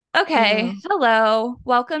Okay, Oh, hello.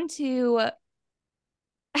 Welcome to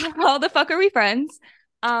How the Fuck Are We Friends?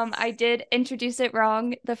 I did introduce it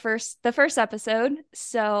wrong the first episode,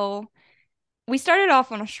 so we started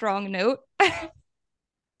off on a strong note.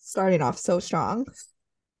 starting off so strong.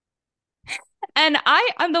 And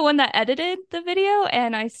I'm the one that edited the video,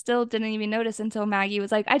 and I still didn't even notice until Maggie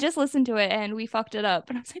was like, I just listened to it and we fucked it up.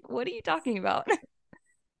 And I was like, what are you talking about?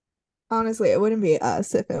 Honestly, it wouldn't be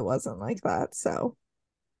us if it wasn't like that. So,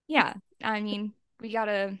 Yeah, I mean, we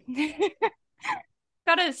gotta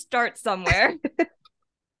gotta start somewhere.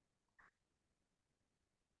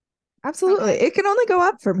 absolutely. Okay. It can only go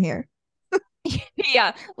up from here.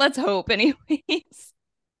 Yeah, let's hope anyways.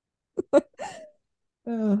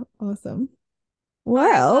 Oh, awesome. All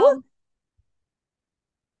right, Well, well,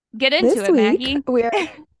 get into this it, week Maggie. we're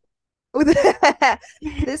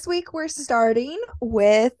this week we're starting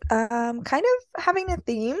with kind of having a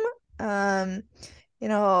theme. Um,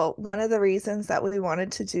 one of the reasons that we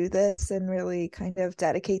wanted to do this and really kind of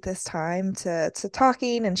dedicate this time to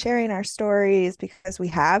talking and sharing our stories because we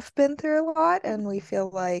have been through a lot and we feel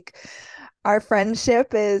like our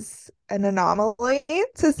friendship is an anomaly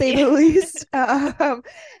to say Yeah. the least.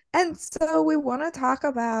 And so we want to talk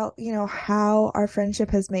about, how our friendship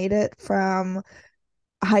has made it from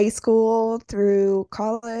high school through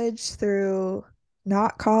college, through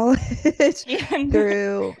not college, Yeah.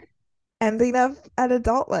 through ending up at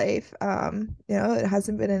adult life. It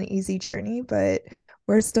hasn't been an easy journey, but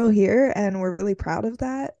we're still here and we're really proud of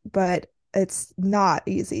that. But it's not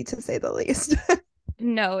easy to say the least.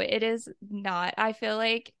 No, it is not. I feel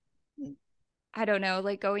like, I don't know,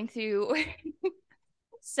 like going through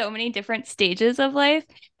so many different stages of life.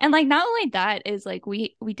 And like not only that is like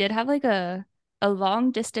we did have like a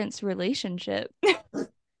long distance relationship.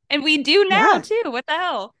 And we do now Yeah. too. What the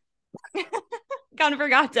hell? Kind of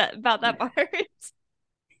forgot about that part.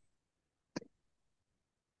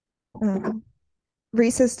 Um,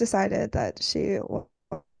 Reese has decided that she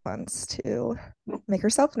wants to make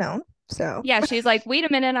herself known. So Yeah, she's like, wait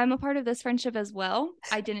a minute, I'm a part of this friendship as well.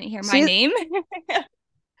 I didn't hear my she, name.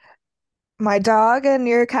 my dog and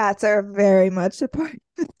your cats are very much a part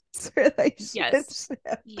of this Yes.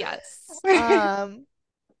 relationship. Yes. Um,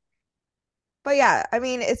 But yeah, I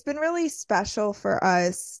mean, it's been really special for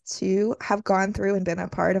us to have gone through and been a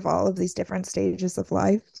part of all of these different stages of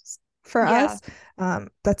life for Yeah. us.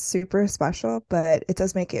 That's super special, but it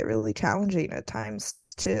does make it really challenging at times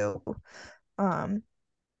too. Um,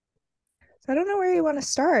 so I don't know where you want to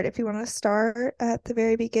start. If you want to start at the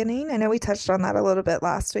very beginning, I know we touched on that a little bit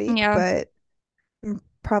last week, Yeah. but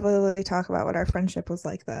probably talk about what our friendship was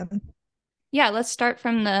like then. Yeah, let's start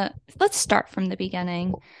from the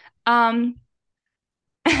beginning. Um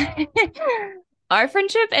our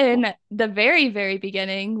friendship in the very, very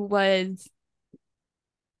beginning was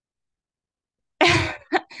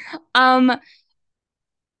um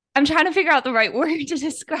I'm trying to figure out the right word to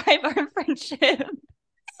describe our friendship.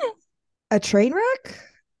 A train wreck?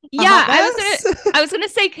 A Yeah, hot I was gonna mess? I was gonna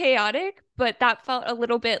say chaotic, but that felt a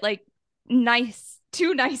little bit like nice,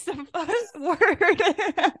 too nice of a word.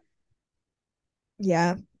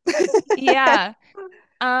 Yeah. Yeah.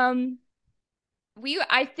 Um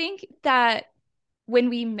I think that when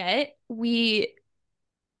we met, we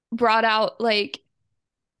brought out like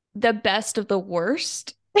the best of the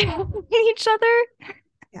worst in each other.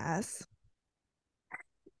 Yes.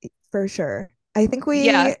 For sure. I think we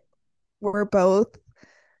Yeah. were both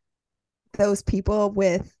those people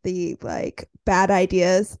with the like bad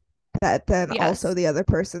ideas that then also Yes. the other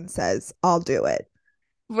person says, I'll do it.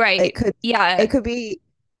 It Right. could it Yeah. could be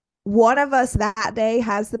one of us that day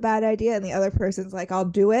has the bad idea and the other person's like, I'll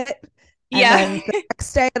do it. And Yeah. then the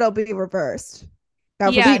next day it'll be reversed. Now,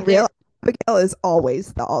 for Yeah. being real, Abigail is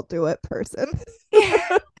always the I'll do it person.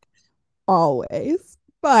 Always.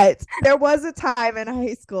 But there was a time in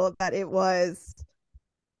high school that it was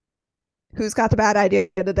who's got the bad idea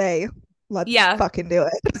today? Let's Yeah. fucking do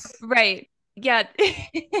it. Right. Yeah.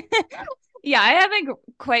 Yeah, I haven't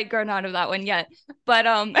quite grown out of that one yet. But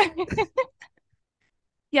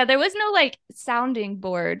yeah, there was no like sounding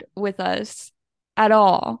board with us at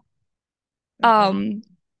all. Mm-mm. Um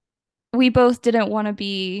we both didn't want to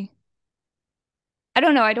be, I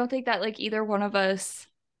don't know, I don't think that like either one of us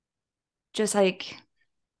just like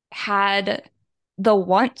had the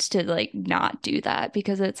want to like not do that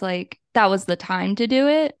because it's like that was the time to do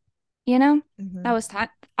it, you know? That Mm-hmm. was time.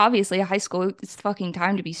 Obviously, high school it's fucking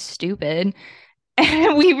time to be stupid.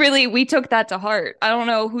 And we took that to heart. I don't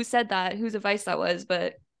know who said that, whose advice that was,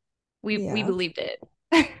 but we Yeah. believed it.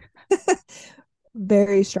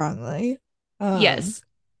 Very strongly. Um, Yes.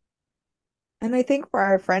 and I think for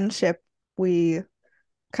our friendship, we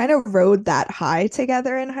kind of rode that high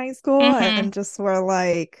together in high school Hmm. and just were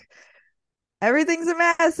like, everything's a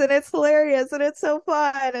mess and it's hilarious and it's so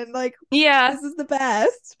fun and like Yeah. this is the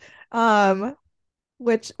best. Um,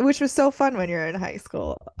 which was so fun when you're in high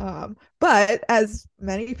school. But as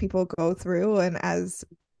many people go through and as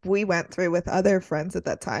we went through with other friends at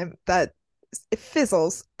that time, that it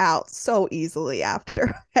fizzles out so easily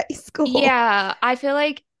after high school. Yeah, I feel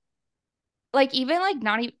like even like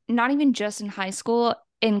not even just in high school,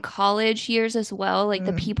 in college years as well, like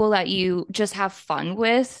the Mm, people that you just have fun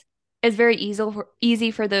with, it's very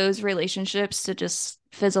easy for those relationships to just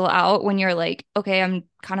fizzle out when you're like, okay, I'm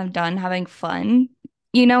kind of done having fun.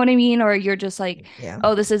 You know what I mean? Or you're just like, yeah.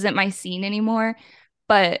 oh, this isn't my scene anymore.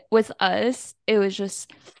 But with us, it was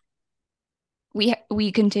just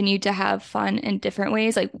we continued to have fun in different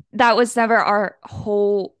ways. Like that was never our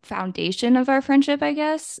whole foundation of our friendship, I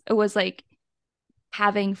guess. It was like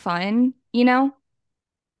having fun, you know?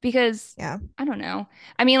 Because Yeah. I don't know.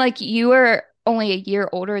 I mean, like you were only a year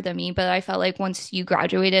older than me, but I felt like once you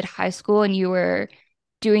graduated high school and you were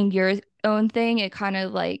doing your own thing, it kind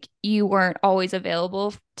of like you weren't always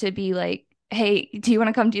available to be like, hey, do you want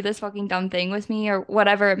to come do this fucking dumb thing with me or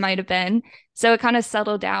whatever it might have been? So it kind of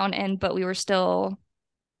settled down and but we were still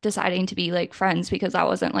deciding to be like friends because that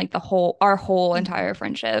wasn't like the whole our whole entire Mhm.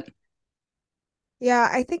 friendship. Yeah,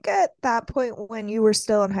 I think at that point when you were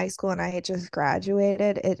still in high school and I had just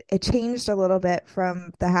graduated, it changed a little bit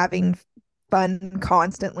from the having fun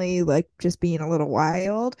constantly, like just being a little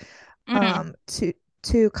wild, Hmm.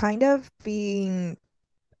 to kind of being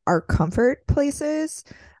our comfort places.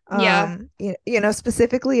 Yeah.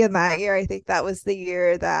 Specifically in that year, I think that was the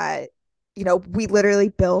year that, we literally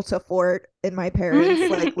built a fort in my parents'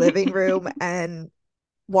 like living room and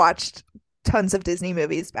watched tons of Disney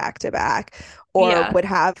movies back to back, or Yeah. would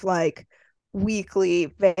have like weekly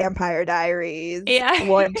Vampire Diaries, Yeah.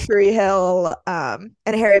 One Tree Hill, and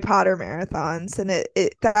Harry Potter marathons. And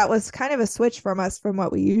it that was kind of a switch from us from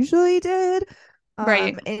what we usually did.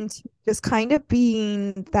 Right. And just kind of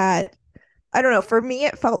being that, I don't know, for me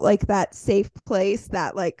it felt like that safe place,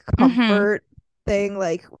 that like Hmm. comfort thing,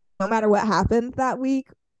 like no matter what happened that week,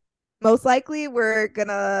 most likely we're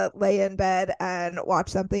gonna lay in bed and watch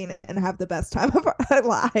something and have the best time of our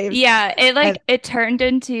lives. Yeah, it And like it turned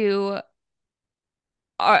into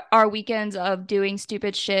our weekends of doing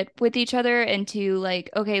stupid shit with each other into like,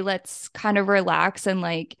 okay, let's kind of relax and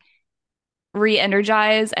like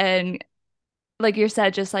re-energize and like you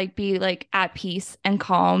said, just like be like at peace and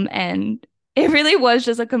calm. And it really was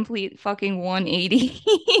just a complete fucking 180.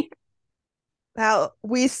 now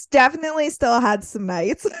we definitely still had some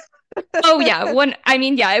nights. Oh yeah, one I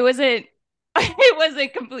mean, yeah, it wasn't it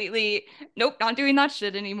wasn't completely nope, not doing that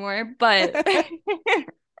shit anymore, but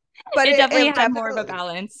But it definitely it had more of a definitely,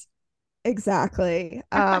 balance. exactly.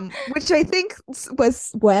 Which I think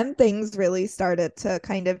was when things really started to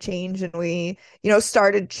kind of change and we,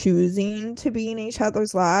 started choosing to be in each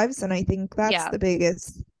other's lives. And I think that's Yeah. the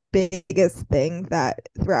biggest thing that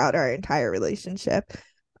throughout our entire relationship,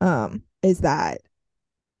 is that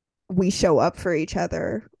we show up for each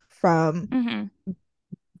other from Hmm.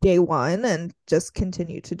 day one and just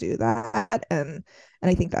continue to do that. And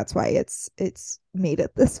I think that's why it's made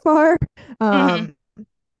it this far. Hmm. Um,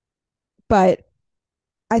 but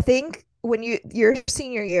I think when your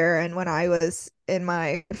senior year and when I was in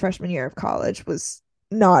my freshman year of college was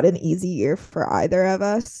not an easy year for either of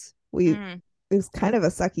us. Hmm. It was kind of a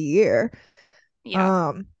sucky year. Yeah.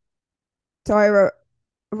 Um, so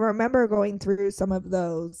remember going through some of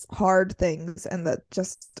those hard things and that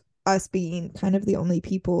just us being kind of the only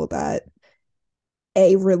people that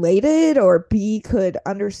A related or B could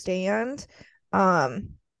understand. Um,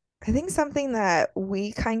 I think something that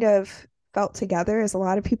we kind of felt together is a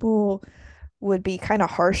lot of people would be kind of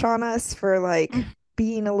harsh on us for like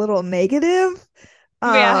being a little negative.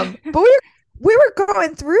 Yeah. But we were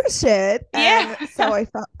going through shit, Yeah. and so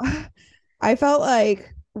I felt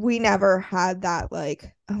like we never had that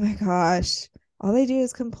like, oh my gosh, all they do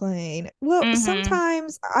is complain. Well, Hmm.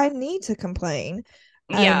 sometimes I need to complain.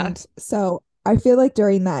 Yeah. And so I feel like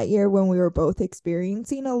during that year when we were both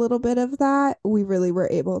experiencing a little bit of that, we really were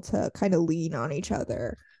able to kind of lean on each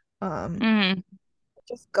other. Um, Hmm.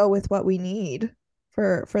 just go with what we need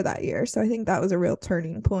for that year. So I think that was a real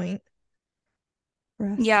turning point for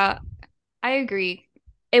us. Yeah, I agree.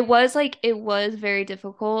 It was very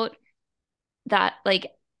difficult that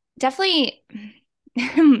like definitely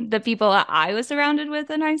the people that I was surrounded with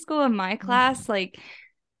in high school in my Mhm. class, like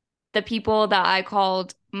the people that I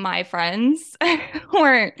called my friends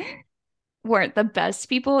weren't weren't the best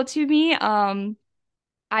people to me. I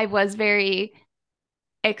was very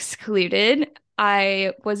excluded.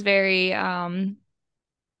 I was very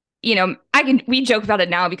we joke about it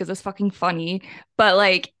now because it's fucking funny, but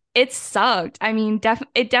like it sucked. I mean,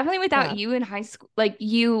 it definitely without Yeah. you in high school, like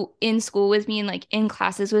you in school with me and like in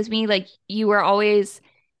classes with me, like you were always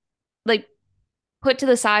like put to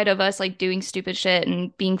the side of us like doing stupid shit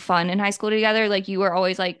and being fun in high school together. Like you were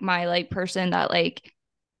always like my like person that like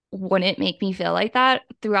wouldn't make me feel like that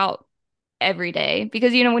throughout every day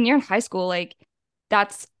because when you're in high school like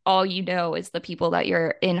that's all you know is the people that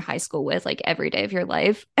you're in high school with like every day of your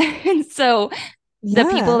life. And so the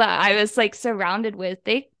people Yeah. that I was like surrounded with,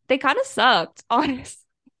 they kind of sucked, honestly.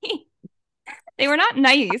 They were not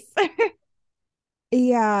nice.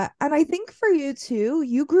 Yeah. And I think for you too,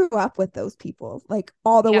 you grew up with those people like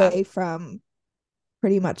all the Yeah. way from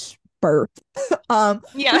pretty much birth. Which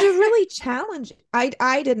Yeah. is really challenging.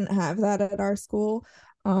 I didn't have that at our school.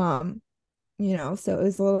 Um, so it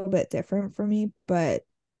was a little bit different for me. But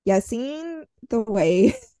yeah, seeing the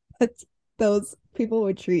way that those people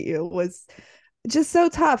would treat you was just so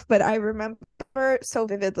tough. But I remember so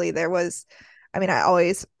vividly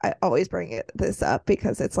I always bring this up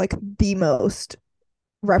because it's like the most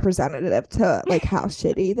representative to like how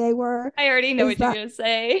shitty they were, I already know is what you're that gonna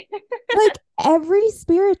say. like every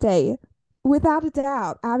spirit day, without a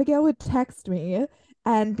doubt, Abigail would text me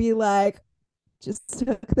and be like, just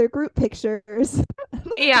took their group pictures.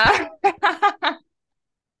 Yeah.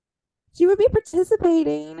 She would be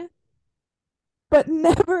participating, but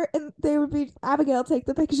never, and they would be, Abigail, take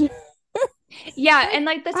the picture. Yeah, Like, and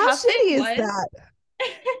like how shitty is that?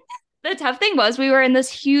 the tough thing was we were in this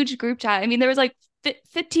huge group chat. I mean, there was like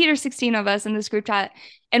 15 or 16 of us in this group chat,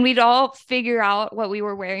 and we'd all figure out what we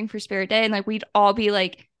were wearing for Spirit Day, and like we'd all be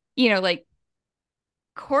like, like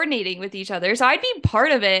coordinating with each other. So I'd be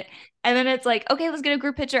part of it. And then it's like, okay, let's get a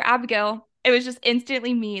group picture, Abigail. It was just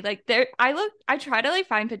instantly me. Like I try to like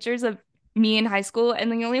find pictures of me in high school,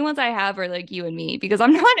 and the only ones I have are like you and me because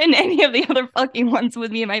I'm not in any of the other fucking ones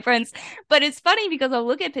with me and my friends. But it's funny because I'll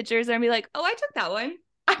look at pictures and I'll be like, oh, I took that one.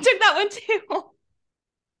 I took that one too.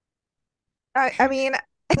 I mean,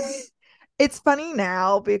 it's funny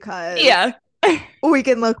now because Yeah. we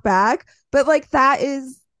can look back, but like that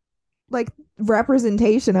is like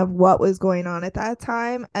representation of what was going on at that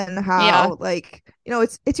time and Yeah. how like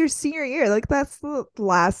it's your senior year, like that's the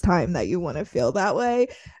last time that you want to feel that way.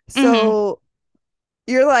 Hmm. So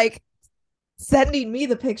you're like sending me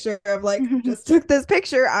the picture of like just took this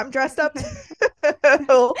picture, I'm dressed up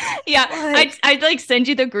too. Yeah. I'd Like I'd like send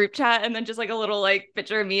you the group chat and then just like a little like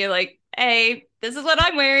picture of me like, hey, this is what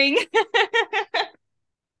I'm wearing.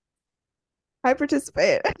 I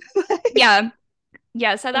participate. Like, Yeah.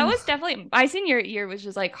 Yeah, so that was ugh, definitely my senior year was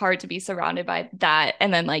just like hard to be surrounded by that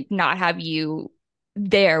and then like not have you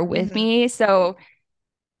there with mhm. me. So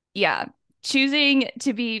yeah, choosing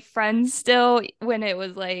to be friends still when it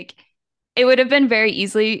was like it would have been very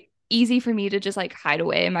easy for me to just like hide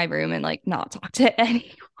away in my room and like not talk to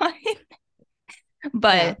anyone.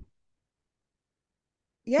 Yeah. But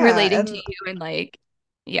Yeah, relating to and you and like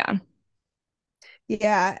yeah.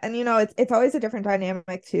 yeah, and it's always a different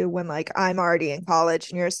dynamic too when like I'm already in college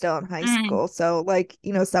and you're still in high Mm, school. So like,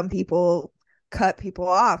 some people cut people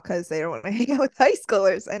off because they don't want to hang out with high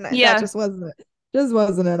schoolers, and that yeah. just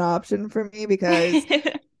wasn't an option for me because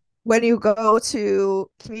when you go to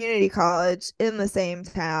community college in the same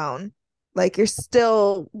town, like you're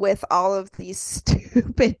still with all of these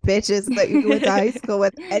stupid bitches that you went to high school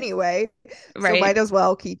with anyway. So Right. might as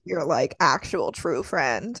well keep your like actual true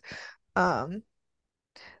friend. Um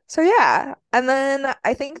so yeah, and then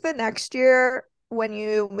I think the next year when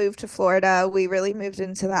you moved to Florida, we really moved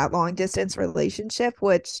into that long distance relationship,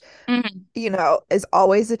 which, Mhm. is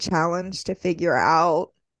always a challenge to figure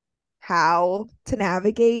out how to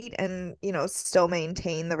navigate and, still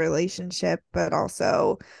maintain the relationship, but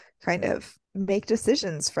also kind of make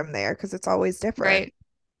decisions from there because it's always different. Right.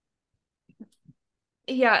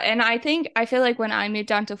 Yeah, and I feel like when I moved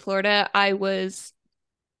down to Florida,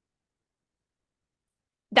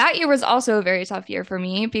 that year was also a very tough year for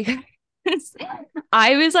me because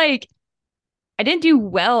I was like I didn't do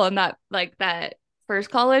well in that first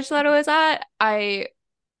college that I was at.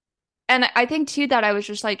 I think too that I was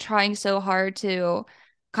just like trying so hard to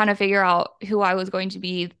kind of figure out who I was going to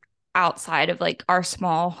be outside of like our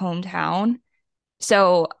small hometown.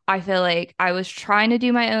 So I feel like I was trying to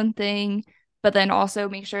do my own thing, but then also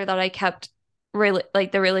make sure that I kept really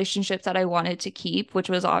like the relationships that I wanted to keep, which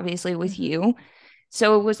was obviously with Mhm. you.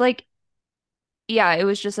 So it was like, yeah, it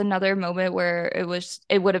was just another moment where it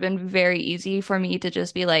would have been very easy for me to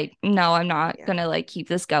just be like, no, I'm not Yeah. gonna like keep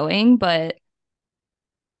this going, but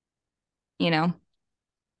you know,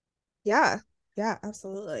 Yeah. Yeah,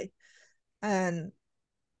 absolutely. And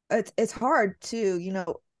it's hard too,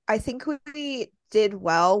 I think we did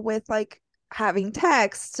well with like having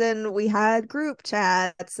texts, and we had group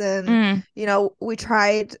chats, and Mm, we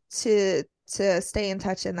tried to stay in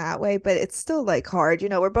touch in that way, but it's still like hard.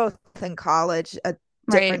 We're both in college at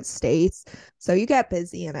right. different states, so you get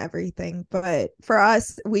busy and everything. But for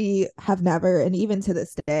us, we have never, and even to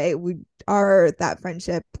this day, we are that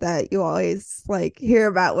friendship that you always like hear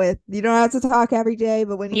about. With you don't have to talk every day,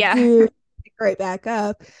 but when you Yeah. do, pick right back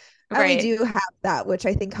up. And we Right. do have that, which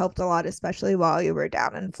I think helped a lot, especially while you were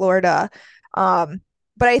down in Florida. Um,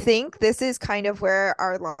 but I think this is kind of where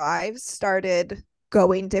our lives started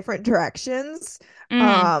going different directions. Mm,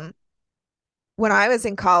 Um, when I was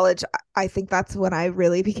in college, I think that's when I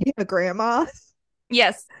really became a grandma.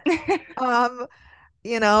 yes. Um,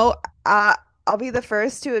 you know, uh, I'll be the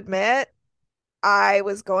first to admit I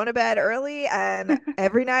was going to bed early, and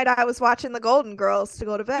every night I was watching the Golden Girls to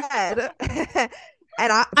go to bed.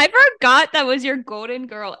 And I forgot that was your Golden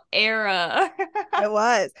Girl era. it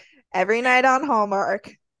was every night on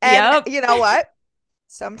Hallmark. And Yep. you know what?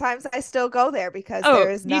 Sometimes I still go there because there Oh,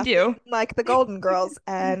 is you nothing do. like the Golden Girls.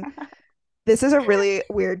 And this is a really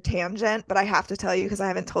weird tangent, but I have to tell you because I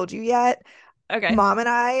haven't told you yet. Okay. Mom and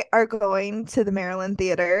I are going to the Maryland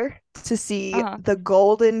Theater to see Uh-huh. The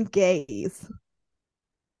Golden Gaze.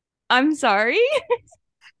 I'm sorry.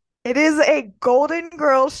 It is a Golden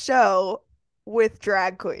Girls show with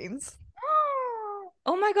drag queens.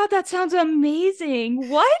 Oh my God, that sounds amazing.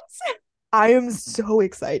 What? I am so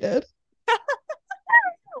excited.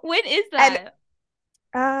 When is And that?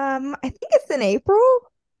 I think it's in April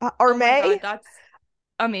or Oh my May. God, that's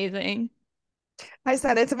amazing. I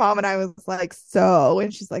sent it to mom and I was like, so,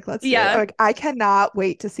 and she's like, let's do it. Yeah. Like, I cannot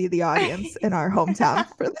wait to see the audience in our hometown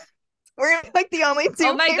for this. We're like the only Oh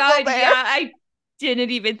two my people God, there. yeah, I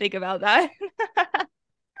didn't even think about that.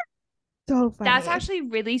 So That's funny. actually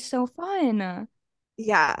really so fun.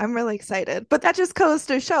 Yeah, I'm really excited. But that just goes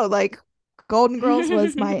to show like Golden Girls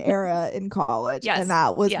was my era in college, and Yes.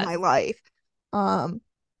 that was Yes. my life. Um,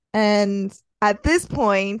 and at this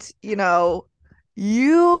point,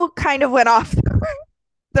 you kind of went off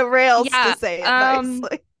the rails, to Yeah. say it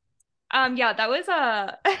nicely. Yeah, that was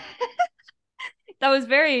a that was a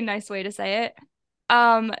very nice way to say it.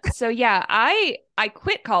 So yeah, I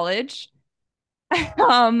quit college.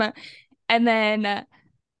 Um, and then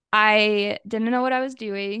I didn't know what I was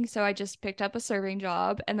doing, so I just picked up a serving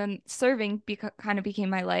job, and then serving kind of became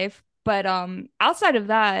my life. But outside of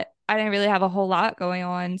that, I didn't really have a whole lot going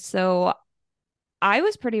on, so I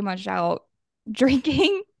was pretty much out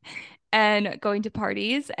drinking and going to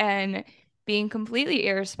parties and being completely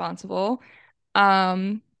irresponsible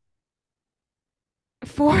um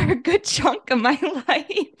for a good chunk of my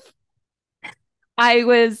life. I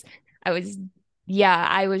was I was yeah,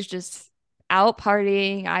 I was just out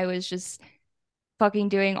partying. I was just fucking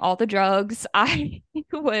doing all the drugs. I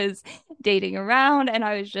was dating around and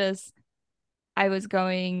I was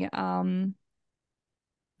going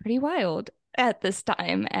pretty wild at this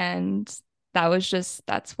time, and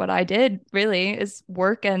that's what I did really, is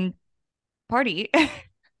work and party.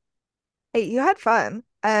 Hey, you had fun.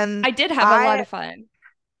 And I did have a lot I of fun.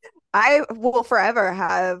 I will forever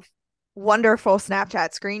have wonderful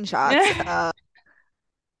Snapchat screenshots of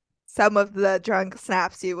some of the drunk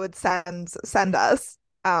snaps you would send us.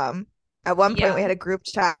 Um, at one point we Yeah. had a group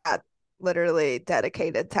chat literally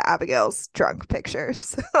dedicated to Abigail's drunk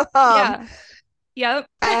pictures. Yeah. Yep.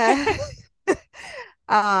 Uh,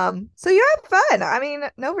 so you had fun. I mean,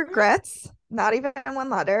 no regrets, not even one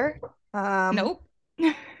letter. Um, Nope.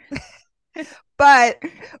 but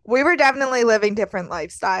we were definitely living different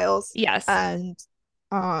lifestyles, Yes. and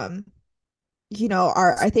um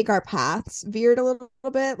our I think our paths veered a little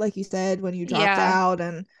bit, like you said, when you dropped Yeah. out.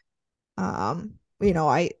 And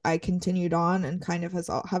I continued on and kind of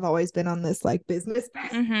have always been on this like business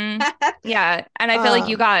Mm-hmm. path. Yeah. And I feel like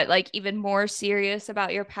you um got like even more serious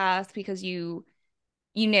about your path because you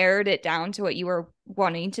narrowed it down to what you were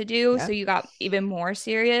wanting to do. yeah. So you got even more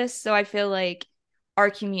serious. So I feel like our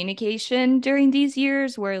communication during these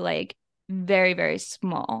years were like very, very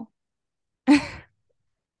small.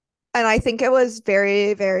 And I think it was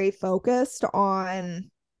very, very focused on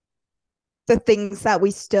the things that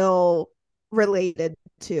we still related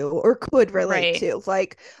to or could relate Right. to,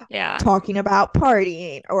 like Yeah. talking about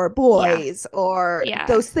partying or Yeah. boys or Yeah.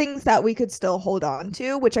 those things that we could still hold on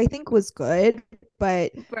to, which I think was good.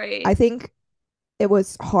 But Right. I think it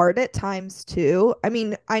was hard at times too. I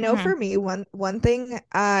mean, I know Hmm. for me, one thing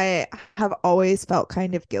I have always felt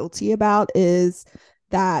kind of guilty about is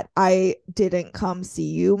that I didn't come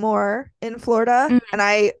see you more in Florida. And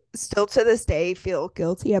I still to this day feel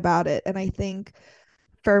guilty about it. And I think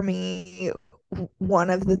for me, one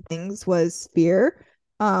of the things was fear.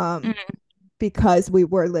 Um, Mhm. because we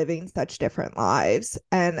were living such different lives.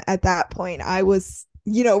 And at that point, I was,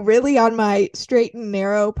 really on my straight and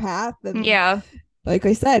narrow path. And Yeah. like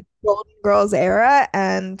I said, Golden Girls era.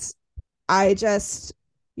 And I just,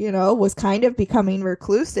 was kind of becoming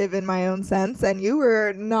reclusive in my own sense. And you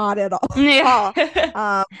were not at Yeah. all.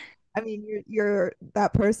 um, I mean, you're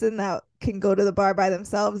that person that can go to the bar by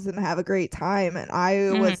themselves and have a great time. And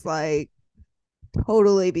I was Mhm. like,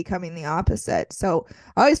 totally becoming the opposite. So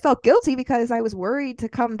I always felt guilty because I was worried to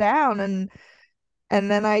come down, and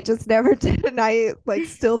then I just never did. And I like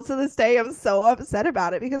still to this day I'm so upset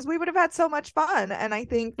about it because we would have had so much fun. And I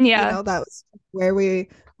think, Yeah. that was where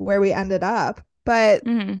we ended up. But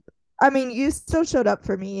Mhm. I mean, you still showed up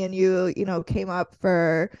for me and you came up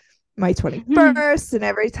for my Mhm. 21st, and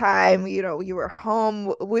every time, you were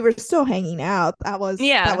home, we were still hanging out. That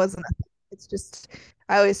Yeah. wasn't a, it's just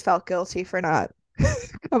I always felt guilty for not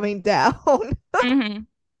coming down. Mhm.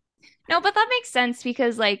 No, but that makes sense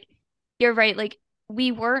because like you're right, like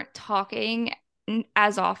we weren't talking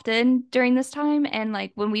as often during this time, and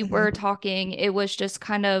like when we were Mhm. talking, it was just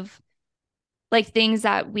kind of like things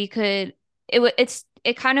that we could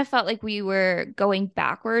it kind of felt like we were going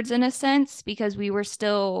backwards in a sense because we were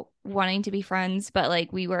still wanting to be friends, but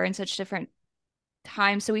like we were in such different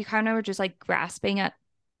times, so we kind of were just like grasping at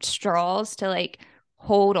straws to like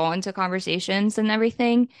hold on to conversations and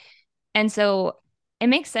everything. And so it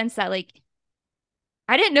makes sense that like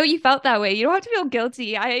I didn't know you felt that way. You don't have to feel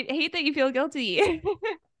guilty. I hate that you feel guilty.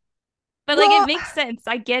 But like it Well, makes sense.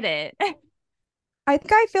 I get it. I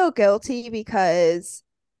think I feel guilty because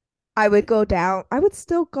I would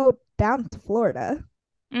still go down to Florida.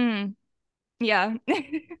 Mm, yeah.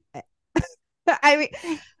 I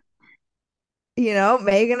mean,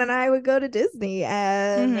 Megan and I would go to Disney,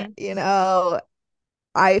 and hmm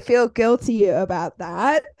I feel guilty about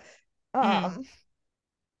that. Mm, Um,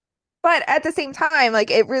 but at the same time, like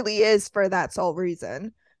it really is for that sole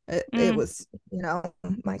reason. It mm. was,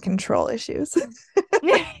 my control issues.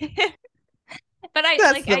 But I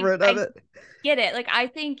That's like the root of I it. get it. Like I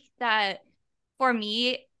think that for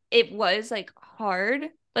me it was like hard.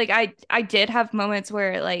 Like I did have moments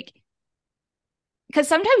where like because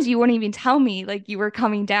sometimes you wouldn't even tell me like you were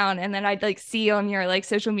coming down, and then I'd like see on your like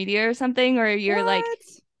social media or something, or you're like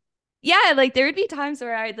What? yeah, like there would be times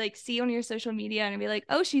where I'd like see on your social media and I'd be like,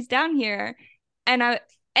 "Oh, she's down here." And I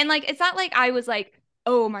and like it's not like I was like,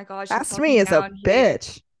 "Oh my God, she's Ask me fucking is a down here."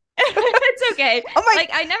 bitch. It's okay. Oh my, Like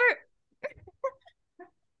I never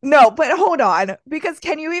no, but hold on. Because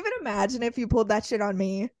can you even imagine if you pulled that shit on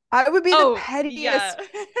me? I would be the Oh, yeah. pettiest.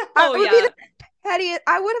 I Oh would be yeah. the pettiest.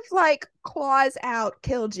 I would have like claws out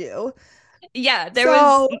killed you. Yeah, there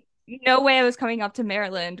was So, no way I was coming up to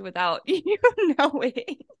Maryland without you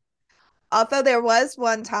knowing. although there was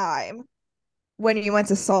one time when you went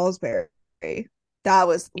to Salisbury, that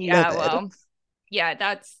was Yeah, livid. well, yeah,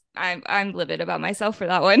 that's I'm livid about myself for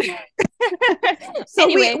that one. So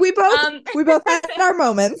we Anyway, we both we both had our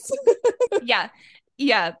moments. yeah.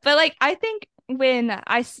 Yeah, but like I think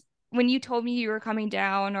when you told me you were coming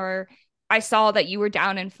down, or I saw that you were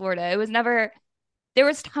down in Florida, it was never there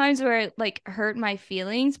was times where it like hurt my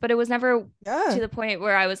feelings, but it was never to Yeah. the point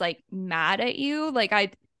where I was like mad at you. Like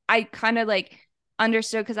I kind of like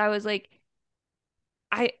understood because I was like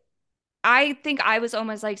I I think I was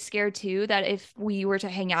almost like scared too that if we were to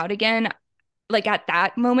hang out again, like at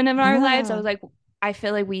that moment of our lives, I Yeah. was like, I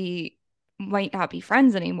feel like we might not be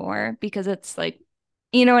friends anymore because it's like,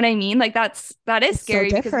 you know what I mean? Like that is It's so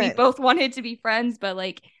scary because we different. both wanted to be friends, but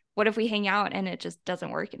like, what if we hang out and it just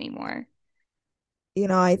doesn't work anymore?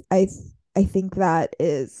 I think that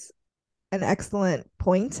is an excellent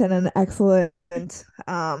point and an excellent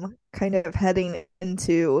kind of heading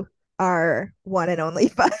into our one and only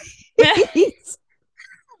fight.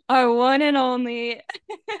 Our one and only.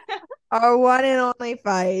 Our one and only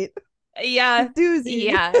fight. Yeah. Doozy.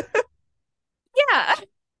 Yeah. Yeah.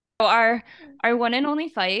 So our one and only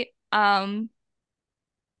fight.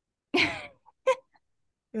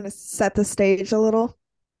 You want to set the stage a little?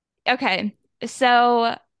 Okay.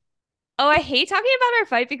 So, oh, I hate talking about our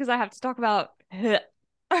fight because I have to talk about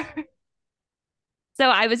So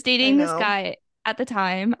I was I dating this know. guy at the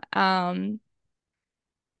time.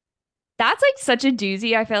 That's like such a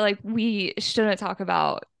doozy. I feel like we shouldn't talk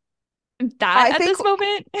about that I at think this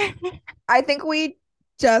moment. I think we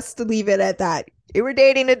just leave it at that. You were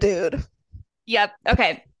dating a dude. Yep.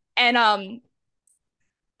 Okay. And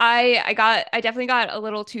I definitely got a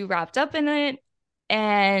little too wrapped up in it.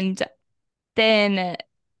 And then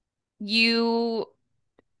you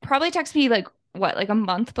probably texted me like what, like a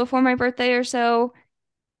month before my birthday or so.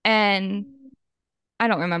 And I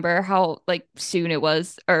don't remember how like soon it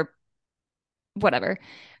was or whatever.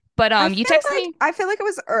 But you texted me. I feel like it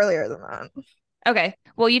was earlier than that. Okay.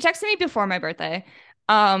 Well, you texted me before my birthday,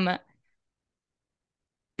 um,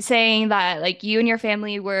 saying that like you and your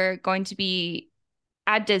family were going to be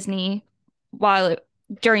at Disney while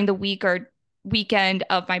during the week or weekend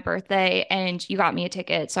of my birthday, and you got me a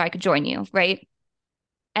ticket so I could join you, right?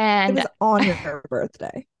 It And was on your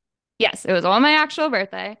birthday. yes, it was on my actual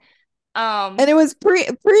birthday. And Um, it was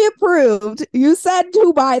pre-approved. You said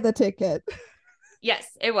to buy the ticket.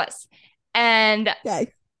 yes, it was. And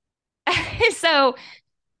Okay. so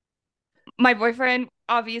my boyfriend,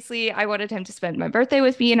 obviously, I wanted him to spend my birthday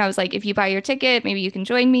with me, and I was like, if you buy your ticket, maybe you can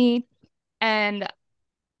join me. And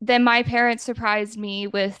then my parents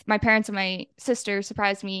and my sister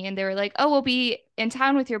surprised me, and they were like, "Oh, we'll be in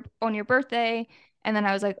town with your on your birthday." And then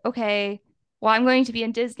I was like, "Okay, well, I'm going to be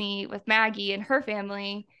in Disney with Maggie and her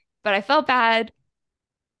family." But I felt bad,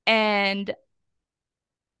 and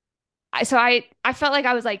I felt like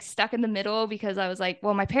I was like stuck in the middle because I was like,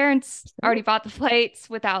 well, my parents already bought the flights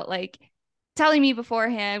without like telling me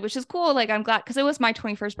beforehand, which is cool. Like I'm glad because it was my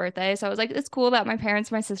 21st birthday. So I was like, it's cool that my parents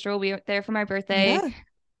and my sister will be there for my birthday. Yeah.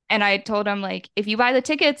 And I told them like, if you buy the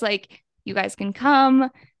tickets, like you guys can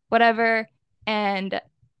come, whatever. And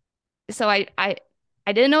so I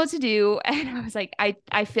didn't know what to do. And I was like,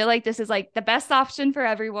 I feel like this is like the best option for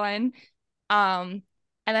everyone. Um,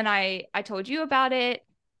 and then I told you about it.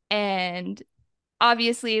 And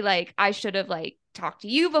obviously like I should have like talked to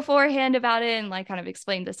you beforehand about it and like kind of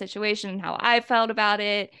explained the situation and how I felt about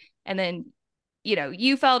it. And then,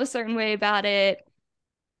 you felt a certain way about it.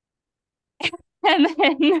 And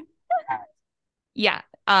then yeah,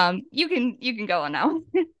 you can go on now.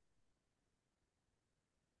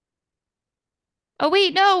 Oh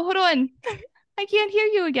wait, no, hold on. I can't hear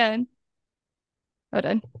you again. Hold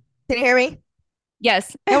on. Can you hear me?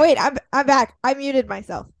 Yes. No, wait, I'm back. I muted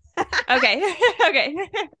myself. Okay. Okay.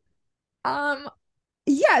 Um,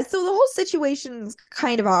 yeah, so the whole situation's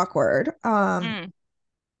kind of awkward. Mm,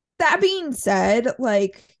 That being said,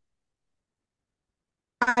 like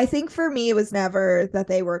I think for me it was never that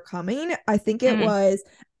they were coming. I think it mm, was,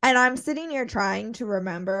 and I'm sitting here trying to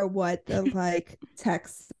remember what the like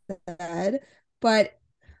text said, but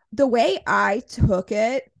the way I took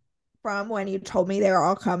it from when you told me they were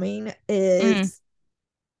all coming mm. is,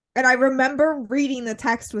 and I remember reading the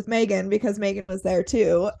text with Megan because Megan was there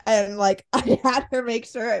too. And like I had to make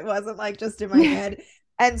sure it wasn't like just in my head.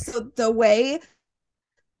 And so the way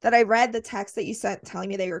that I read the text that you sent telling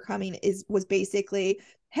me they were coming was basically,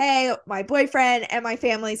 hey, my boyfriend and my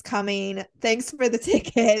family's coming. Thanks for the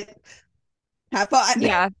ticket. Have fun.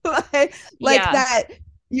 Yeah. like Yeah. that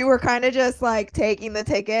you were kind of just like taking the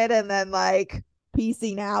ticket and then like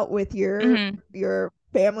piecing out with Hmm. your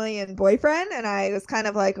family and boyfriend. And I was kind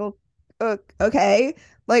of like, oh, okay.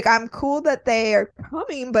 Like I'm cool that they are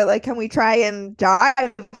coming, but like can we try and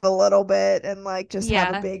dive a little bit and like just have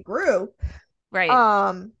a Yeah. big group? Right.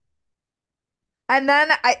 Um and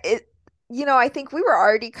then I think we were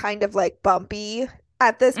already kind of like bumpy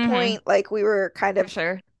at this Hmm. point. Like we were kind For of,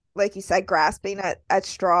 sure. like you said, grasping at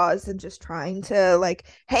straws and just trying to like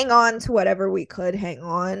hang on to whatever we could hang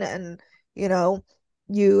on. And, you know,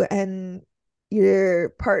 you and your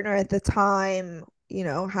partner at the time,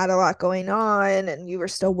 had a lot going on and you were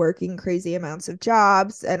still working crazy amounts of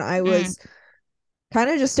jobs. And I Mm, was kind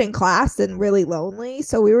of just in class and really lonely.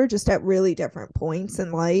 So we were just at really different points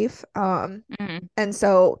in life. mm. And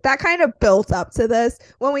so that kind of built up to this.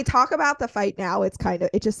 When we talk about the fight now, it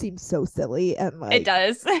just seems so silly and It like,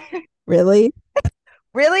 does. really?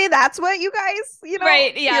 Really? That's what you guys,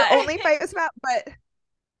 Right. your Yeah. only fight was about?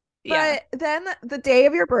 Yeah. But then the day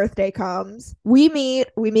of your birthday comes. We meet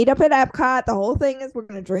up at Epcot. The whole thing is we're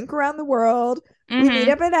gonna drink around the world. We meet Hmm.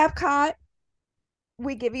 up at Epcot.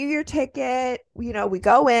 We give you your ticket. We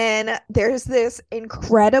go in. There's this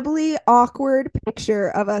incredibly awkward picture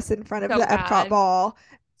of us in front of the So Epcot bad. ball.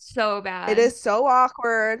 So It bad. is so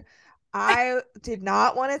awkward. I did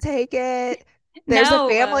not want to take it. There's a No.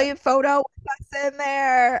 family photo with us in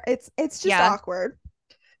there. It's just Yeah. awkward.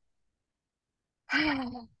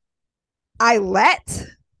 I let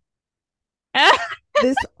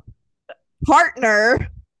this partner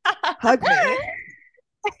hug me,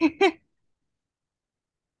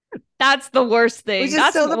 That's the worst which thing. is That's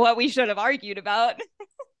still what we should have argued about.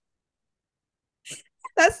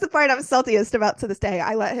 that's the part I'm saltiest about to this day.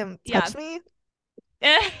 I let him Yeah. touch me,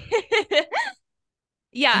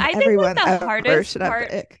 Yeah, and I think everyone like the ever hardest should have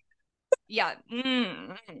part, the ick. yeah.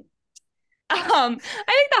 I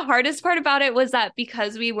think the hardest part about it was that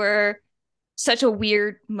because we were such a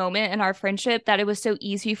weird moment in our friendship that it was so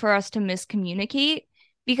easy for us to miscommunicate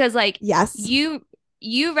because like Yes. you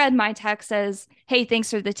you read my text as, "Hey, thanks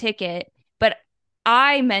for the ticket," but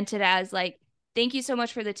I meant it as like, "Thank you so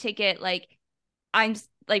much for the ticket. Like I'm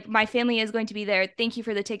like my family is going to be there. Thank you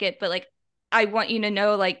for the ticket, but like I want you to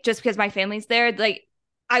know like just because my family's there, like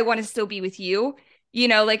I want to still be with you." You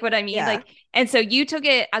know, like what I mean? Yeah. Like, and so you took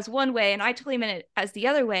it as one way and I totally meant it as the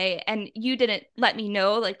other way, and you didn't let me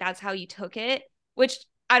know like that's how you took it, which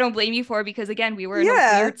I don't blame you for because again, we were in a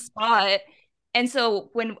Yeah. weird spot. And so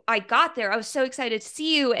when I got there, I was so excited to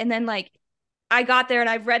see you, and then like I got there and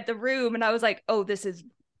I read the room and I was like, "Oh, this is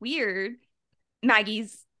weird.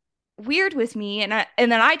 Maggie's weird with me," and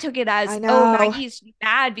then I took it I as, "Oh, know. Maggie's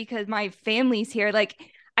mad because my family's here." Like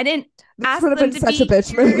I didn't This ask would have them been to such a be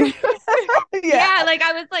bitch here. move. Yeah. Yeah, like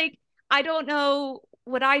I was like, I don't know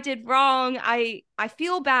what I did wrong. I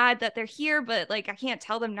feel bad that they're here, but like I can't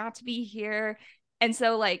tell them not to be here. And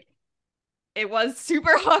so like it was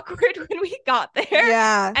super awkward when we got there.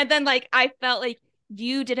 Yeah. And then like I felt like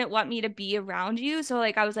you didn't want me to be around you. So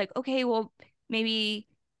like I was like, okay, well maybe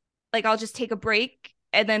like I'll just take a break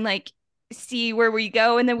and then like see where we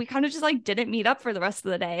go. And then we kind of just like didn't meet up for the rest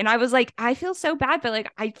of the day. And I was like, I feel so bad, but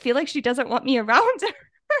like I feel like she doesn't want me around.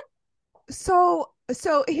 So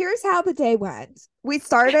here's how the day went. We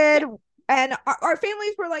started and our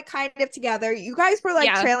families were like kind of together. You guys were like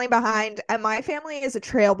Yeah. trailing behind, and my family is a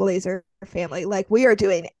trailblazer family. Like we are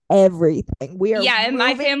doing everything. We are Yeah, and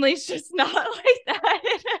my moving. family's just not like that.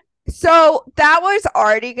 So that was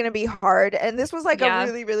already going to be hard. And this was like a Yeah.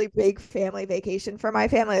 really, really big family vacation for my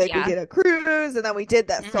family. Like we Yeah. did a cruise and then we did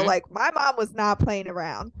this. So Hmm. like my mom was not playing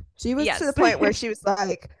around. She was to the Yes. point where she was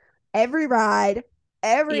like, every ride,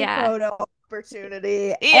 every Yeah. photo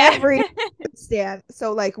opportunity, Yeah. every stand.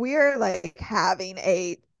 So like we are like having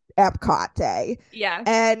a Epcot day. Yeah.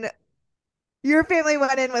 And your family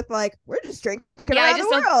went in with like, we're just drinking Yeah, I around just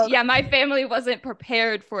the don't, world. yeah, my family wasn't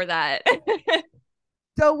prepared for that.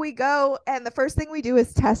 So we go, and the first thing we do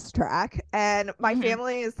is test track. And my Hmm.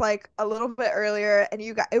 family is like a little bit earlier, and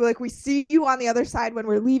you guys like we see you on the other side when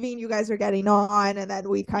we're leaving. You guys are getting on, and then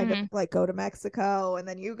we kind of Hmm. like go to Mexico, and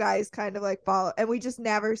then you guys kind of like follow, and we just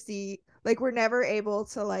never see like we're never able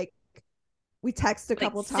to like we text a Like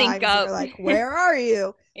couple sync times, and up. you're like, "Where are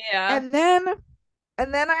you?" Yeah.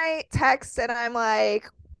 And then I text, and I'm like,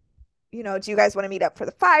 do you guys want to meet up for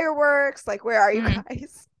the fireworks? Like, where are you Hmm.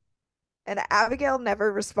 guys? And Abigail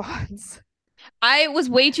never responds. I was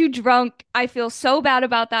way too drunk. I feel so bad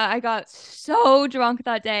about that. I got so drunk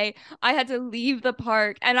that day. I had to leave the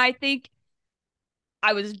park. And I think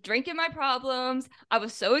I was drinking my problems. I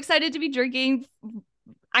was so excited to be drinking.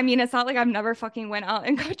 I mean, it's not like I've never fucking went out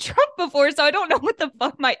and got drunk before, so I don't know what the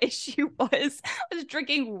fuck my issue was. I was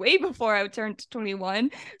drinking way before I turned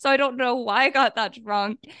 21, so I don't know why I got that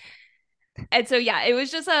drunk. And so yeah, it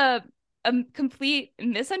was just a complete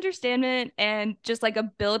misunderstanding and just like a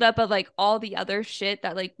buildup of like all the other shit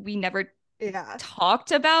that like we never Yeah.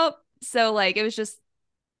 talked about. So like it was just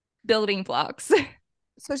building blocks.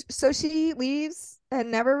 So she leaves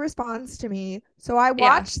and never responds to me. So I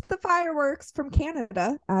Yeah. watched the fireworks from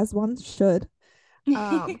Canada, as one should.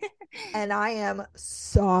 Um, and I am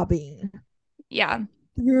sobbing Yeah.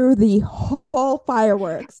 through the whole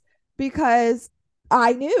fireworks because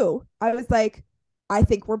I knew. I was like, I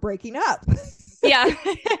think we're breaking up. Yeah.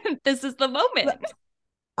 This is the moment.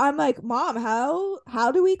 I'm like, Mom,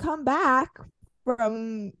 how do we come back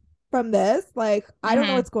from this? Like, I don't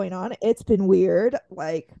know Hmm. what's going on. It's been weird.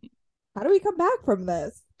 Like, how do we come back from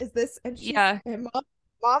this? Is this Yeah. and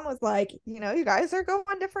mom was like, you guys are going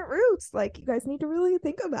different routes. Like you guys need to really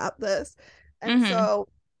think about this. And Hmm. so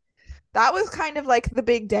that was kind of like the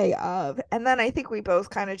big day of. And then I think we both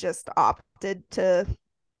kind of just opted to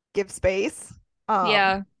give space. Um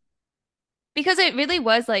Yeah. Because it really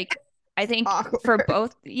was like, I think for Awkward.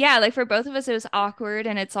 both, yeah, like for both of us, it was awkward.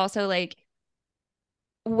 And it's also like,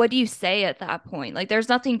 what do you say at that point? Like, there's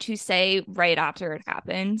nothing to say right after it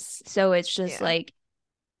happens. So it's just Yeah. like,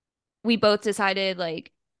 we both decided,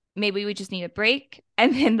 like, maybe we just need a break.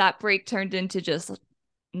 And then that break turned into just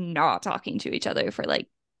not talking to each other for like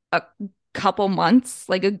a couple months,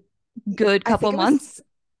 like a good I couple think it was months.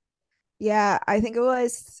 yeah, I think it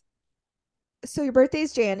was so your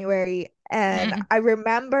birthday's January, and Mm, I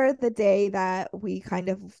remember the day that we kind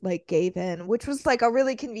of like gave in, which was like a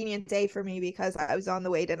really convenient day for me because I was on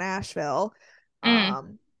the way to Nashville mm.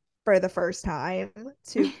 um for the first time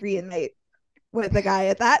to reunite with the guy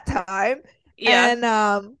at that time. Yeah. And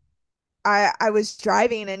I was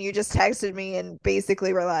driving and you just texted me and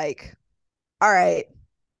basically were like, "All right,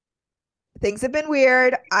 things have been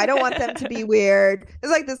weird. I don't want them to be weird.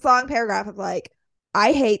 It's like this long paragraph of like,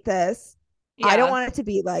 I hate this. I don't Yeah. want it to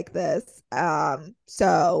be like this.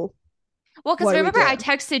 So Well, because what do we remember do? I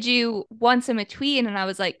texted you once in between and I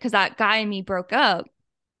was like, because that guy and me broke up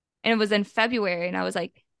and it was in February and I was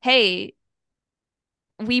like, hey,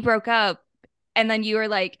 we broke up. And then you were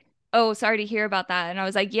like, oh, sorry to hear about that. And I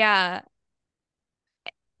was like, yeah.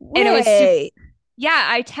 And it was super, Wait. yeah,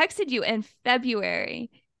 I texted you in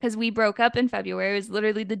February because we broke up in February. It was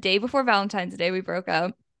literally the day before Valentine's Day we broke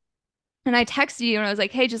up. And I texted you and I was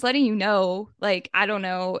like, hey, just letting you know, like, I don't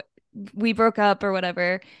know, we broke up or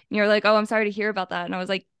whatever. And you're like, oh, I'm sorry to hear about that. And I was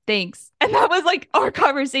like, thanks. And that was like our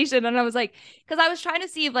conversation. And I was like, because I was trying to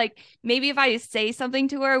see if like maybe if I say something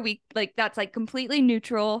to her, we like that's like completely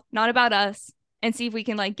neutral, not about us, and see if we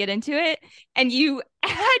can like get into it. And you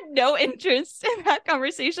had no interest in that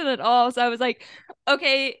conversation at all. So I was like,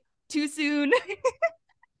 okay, too soon.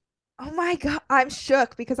 Oh my God. I'm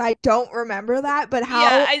shook because I don't remember that, but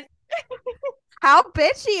Yeah, how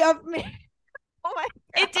bitchy of me. Oh my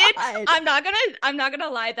it did. God. I'm not gonna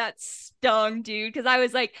lie, that stung, dude, because I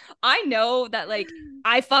was like, I know that like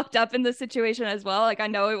I fucked up in this situation as well. Like I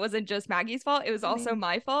know it wasn't just Maggie's fault, it was I also mean,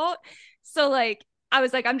 my fault. So like I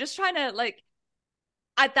was like, I'm just trying to like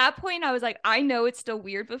at that point I was like, I know it's still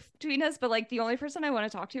weird between us, but like the only person I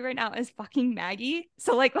want to talk to right now is fucking Maggie.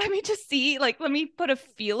 So like let me just see, like let me put a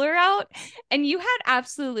feeler out. And you had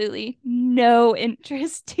absolutely no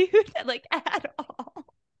interest, dude, like at all.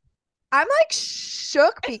 I'm like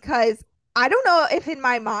shook because I don't know if in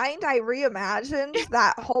my mind I reimagined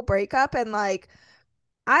that whole breakup and like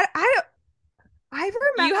I don't I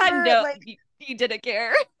You had remember no like you didn't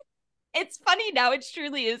care. It's funny now. It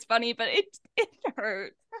truly is funny, but it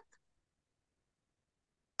hurt.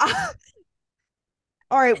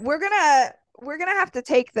 all right, we're gonna have to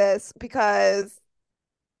take this because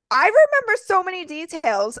I remember so many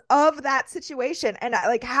details of that situation and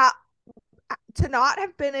like how to not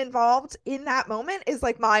have been involved in that moment is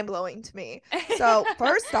like mind blowing to me. So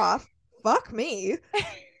first off, fuck me.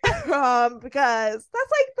 Because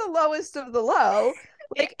that's like the lowest of the low.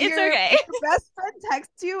 Like It's your okay. best friend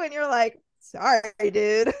texts you and you're like, sorry,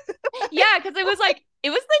 dude. Yeah, because it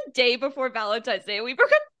was the day before Valentine's Day. We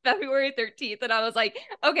broke up February 13th, and I was like,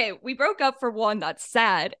 okay, we broke up for one, that's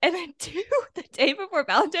sad. And then two, the day before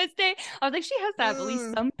Valentine's Day, I was like, she has to have at least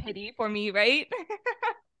Mm, some pity for me, right?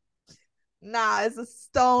 nah, it's a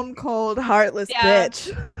stone cold heartless Yeah.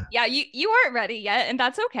 bitch. Yeah, you aren't ready yet, and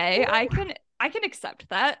that's okay. I can accept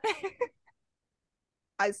that.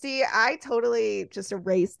 I see, I totally just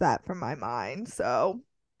erased that from my mind. So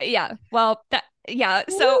Yeah. Well, that yeah,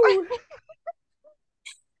 so Woo.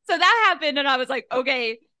 so that happened and I was like,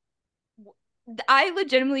 okay, I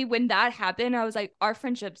legitimately, when that happened, I was like, our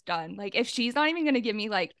friendship's done. Like, if she's not even gonna give me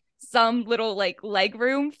like some little like leg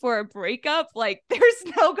room for a breakup, like there's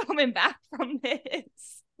no coming back from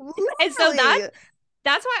this. And so Literally.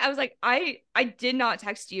 that's why I was like, I did not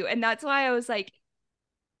text you. And that's why I was like,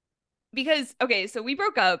 because okay, so we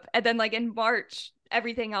broke up and then like in March,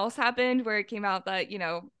 everything else happened where it came out that,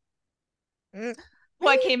 Mm,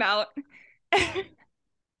 what maybe came out.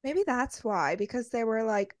 maybe that's why, because there were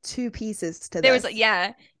like two pieces to There was like, this.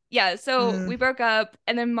 yeah, yeah. So Mm, we broke up,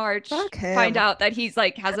 and then March fuck find him. out that he's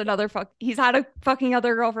like has another he's had a fucking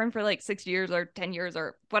other girlfriend for like 6 years or 10 years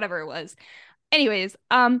or whatever it was. Anyways,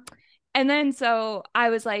 and then so I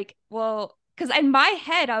was like, well, because in my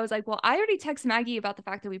head I was like, well, I already texted Maggie about the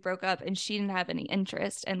fact that we broke up, and she didn't have any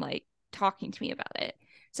interest in like talking to me about it.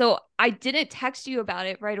 So I didn't text you about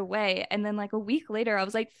it right away. And then like a week later, I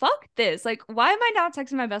was like, fuck this. Like, why am I not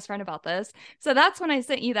texting my best friend about this? So that's when I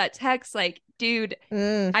sent you that text, like, dude,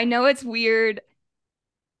 Mm, I know it's weird,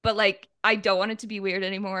 but like I don't want it to be weird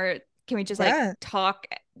anymore. Can we just like yeah. talk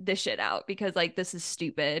this shit out? Because like this is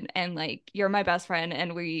stupid and like you're my best friend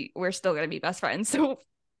and we're still gonna be best friends. So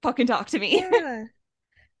fucking talk to me. Yeah.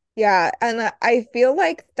 Yeah, and I feel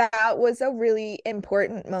like that was a really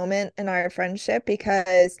important moment in our friendship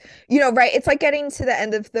because, right, it's like getting to the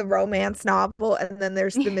end of the romance novel and then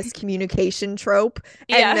there's the miscommunication trope.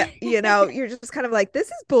 Yeah. And, you're just kind of like, this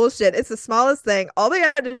is bullshit. It's the smallest thing. All they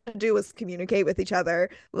had to do was communicate with each other.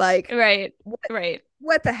 Like, Right. what, Right.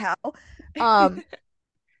 what the hell? Um,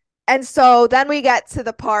 and so then we get to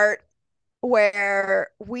the part where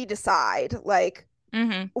we decide, like,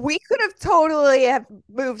 Hmm. we could have totally have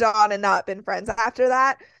moved on and not been friends after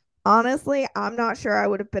that. Honestly, I'm not sure I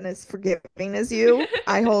would have been as forgiving as you.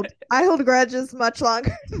 I hold grudges much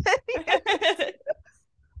longer than you.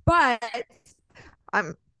 But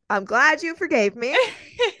I'm I'm glad you forgave me.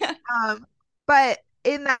 Um, but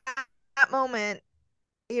in that moment,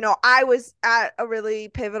 I was at a really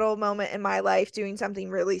pivotal moment in my life doing something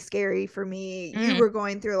really scary for me. You Mm, were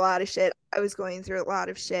going through a lot of shit. I was going through a lot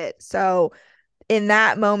of shit. So in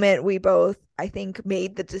that moment, we both, I think,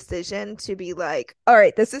 made the decision to be like, all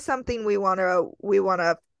right, this is something we want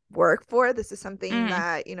to work for. This is something mm,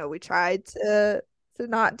 that, we tried to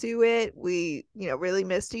not do it. We, really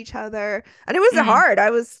missed each other. And it was mm. hard. I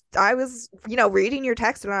was, reading your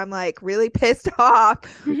text and I'm like really pissed off.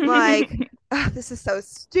 Like, "Ugh, this is so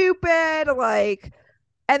stupid." Like,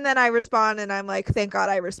 and then I respond and I'm like, thank God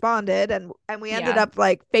I responded. And we ended Yeah. up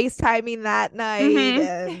like FaceTiming that night Hmm.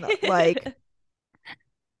 and like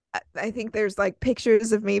I think there's like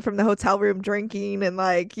pictures of me from the hotel room drinking and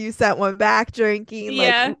like you sent one back drinking.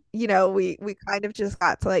 Like, Yeah. we kind of just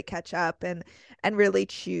got to like catch up and really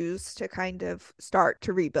choose to kind of start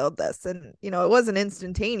to rebuild this. And it wasn't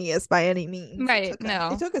instantaneous by any means. It Right. took a it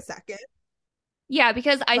No. took a second, Yeah,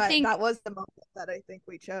 because I but think that was the moment that I think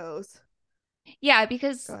we chose. Yeah, Go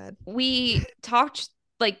because ahead. we talked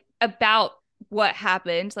like about what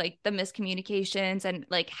happened, like the miscommunications and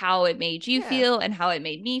like how it made you Yeah. feel and how it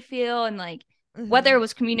made me feel and like whether it Hmm.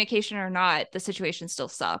 was communication or not, the situation still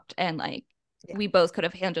sucked and like Yeah. we both could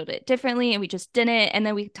have handled it differently and we just didn't. And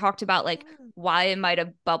then we talked about like Yeah. why it might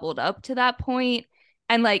have bubbled up to that point.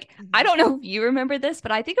 And like I Hmm. don't know if you remember this,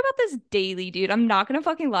 but I think about this daily, dude. I'm not gonna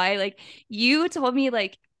fucking lie. Like you told me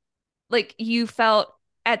like you felt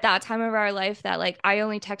at that time of our life that like I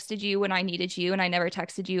only texted you when I needed you and I never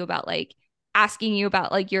texted you about like asking you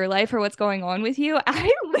about like your life or what's going on with you.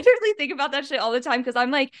 I literally think about that shit all the time because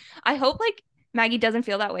I'm like, I hope like Maggie doesn't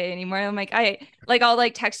feel that way anymore. I'm like, I'll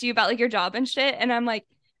like text you about like your job and shit. And I'm like,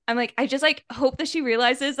 I just like hope that she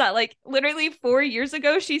realizes that like literally 4 years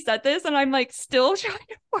ago she said this and I'm like still trying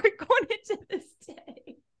to work on it to this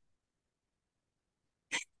day.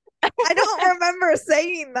 I don't remember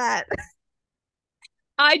saying that.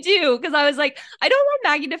 I do because I was like, I don't want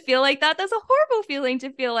Maggie to feel like that. That's a horrible feeling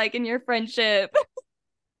to feel like in your friendship.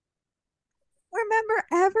 Remember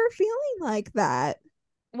ever feeling like that.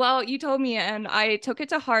 Well, you told me, and I took it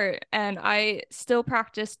to heart, and I still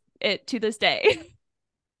practice it to this day.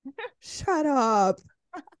 Shut up.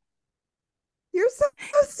 You're so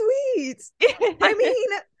sweet. I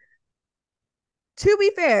mean, to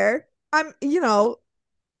be fair,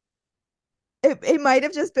 it might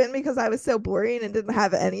have just been because I was so boring and didn't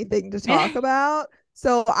have anything to talk about.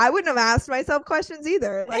 So I wouldn't have asked myself questions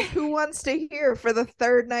either. Like, who wants to hear for the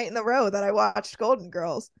third night in a row that I watched Golden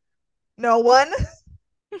Girls? No one.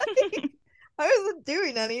 I wasn't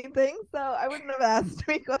doing anything, so I wouldn't have asked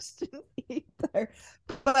me questions either.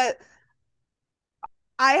 But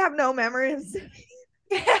I have no memory of saying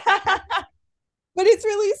that. But it's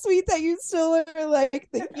really sweet that you still are like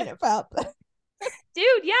thinking about that.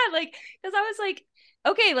 Dude, yeah, like, because I was like,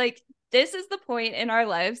 okay, like, this is the point in our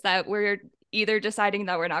lives that we're either deciding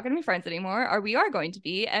that we're not going to be friends anymore or we are going to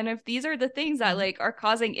be. And if these are the things that Mhm. like are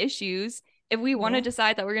causing issues, if we want to Yeah,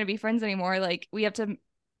 decide that we're going to be friends anymore, like, we have to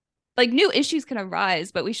like new issues can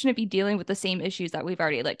arise, but we shouldn't be dealing with the same issues that we've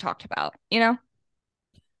already like talked about, you know?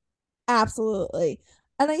 absolutely.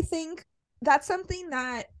 And I think that's something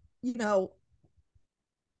that, you know,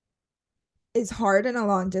 is hard in a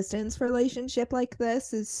long distance relationship like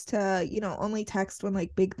this is to, only text when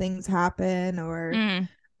like big things happen or Mm,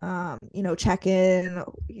 check in,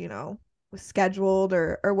 scheduled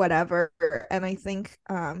or whatever. And I think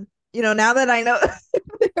now that I know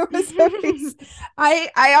there was a reason,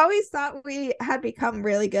 I always thought we had become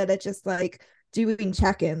really good at just like doing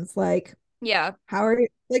check-ins, like yeah. how are you,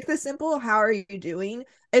 like the simple how are you doing,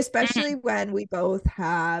 especially Mm, when we both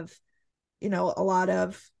have, a lot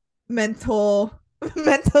of mental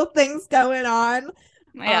mental things going on.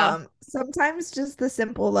 yeah. Sometimes just the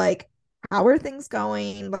simple like how are things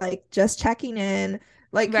going, like just checking in,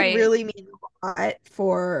 like can Right. really mean a lot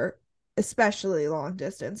for especially long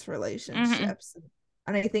distance Hmm. relationships.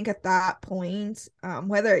 And I think at that point,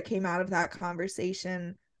 whether it came out of that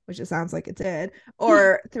conversation, which it sounds like it did,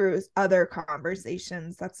 or through other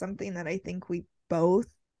conversations, that's something that I think we both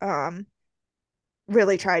um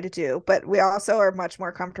really try to do, but we also are much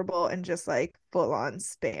more comfortable in just like full on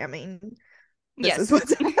spamming. This is Yes.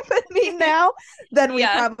 what's happening now than we Yeah.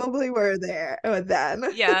 probably were there then.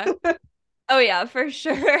 Yeah. Oh yeah, for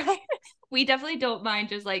sure. We definitely don't mind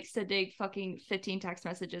just like sending fucking 15 text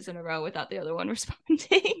messages in a row without the other one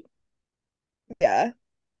responding. Yeah,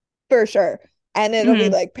 for sure. And it'll be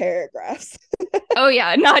Mhm. like paragraphs. Oh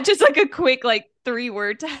yeah, not just like a quick like 3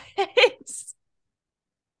 word text.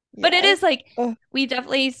 But it Yeah. is like Oh, we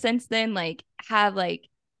definitely since then like have like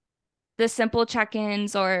the simple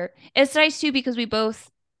check-ins or it's nice too because we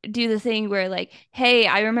both do the thing where like, hey,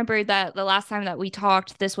 I remember that the last time that we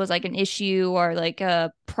talked, this was like an issue or like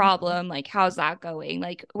a problem. Like, how's that going?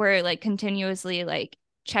 Like, we're like continuously like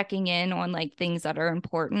checking in on like things that are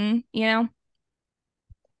important, you know?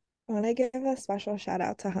 I want to give a special shout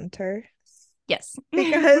out to Hunter Yes.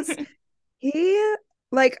 because he,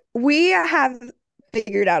 like, we have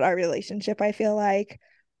figured out our relationship, I feel like.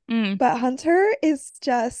 Mm. But Hunter is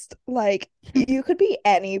just like, you could be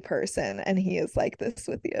any person and he is like this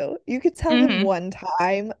with you. You could tell him Hmm. one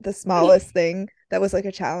time the smallest thing that was like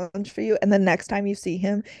a challenge for you, and the next time you see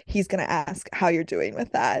him, he's gonna ask how you're doing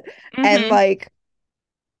with that. And Hmm. like,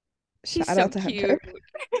 He's shout so out to Hunter. cute.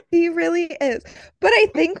 He really is. But I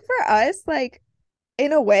think for us, like,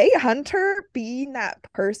 in a way, Hunter being that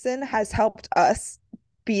person has helped us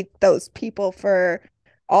be those people for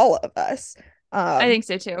all of us. I Um, think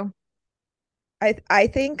so too. I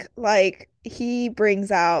think like he brings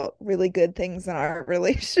out really good things in our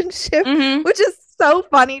relationship, Hmm. which is so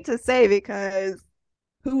funny to say because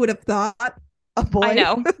who would have thought a I boy?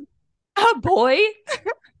 know. A boy?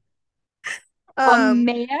 A Um,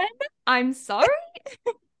 man? I'm sorry.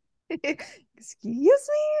 excuse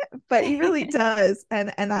me, but he really does,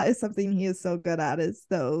 and that is something he is so good at is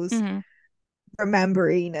those Hmm.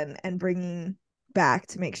 remembering and bringing back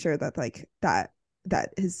to make sure that like that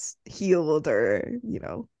is healed or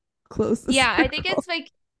close the Yeah, I think circle. it's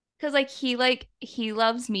because like he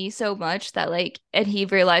loves me so much that like and he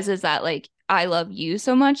realizes that like I love you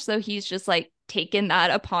so much, so he's just like taken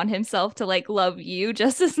that upon himself to like love you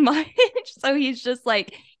just as much. So he's just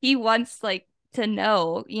like he wants like to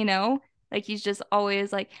know, you know? Like he's just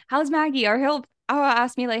always like, "How's Maggie?" Or he'll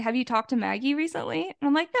ask me like, "Have you talked to Maggie recently?" And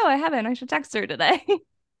I'm like, "No, I haven't. I should text her today."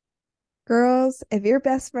 Girls, if your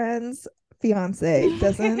best friend's fiance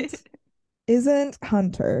doesn't isn't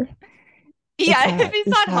Hunter, Yeah, if he's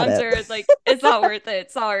it's not not it. Hunter, it's like it's not worth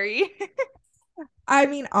it. Sorry. I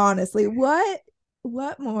mean, honestly, what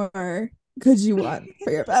more could you want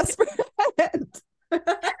for your best friend?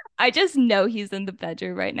 I just know he's in the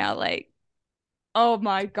bedroom right now, like, oh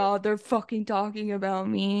my God, they're fucking talking about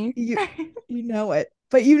me. you you know it.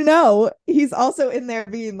 But you know he's also in there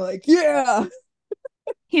being like, yeah.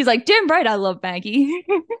 He's like, damn right, I love Maggie.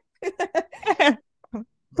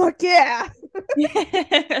 Fuck yeah.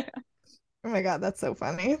 Oh my God, that's so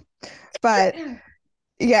funny. But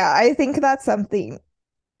yeah, I think that's something,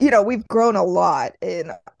 we've grown a lot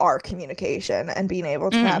in our communication and being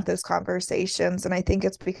able to Mm, have those conversations. And I think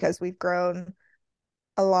it's because we've grown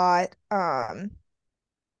a lot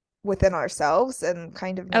within ourselves and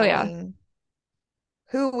kind of oh yeah. knowing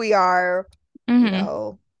who we are, you Hmm.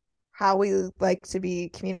 know, how we like to be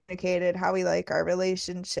communicated, how we like our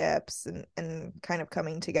relationships and kind of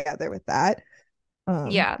coming together with that.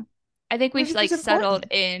 Um, Yeah. I think we've which is like settled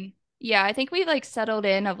important. in. Yeah, I think we've like settled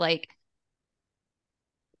in of like,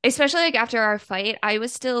 especially like after our fight, I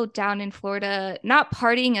was still down in Florida, not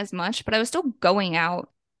partying as much, but I was still going out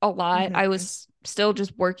a lot. I Hmm. was still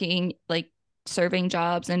just working like serving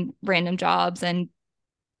jobs and random jobs and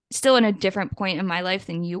still in a different point in my life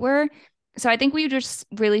than you were. So I think we just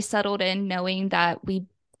really settled in knowing that we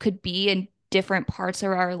could be in different parts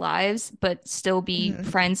of our lives, but still be Hmm.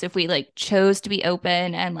 friends if we like chose to be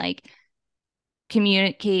open and like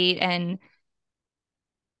communicate and,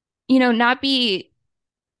 not be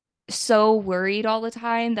so worried all the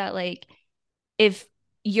time that like if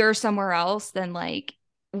you're somewhere else, then like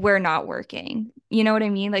we're not working. You know what I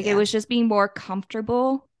mean? Like it Yeah. was just being more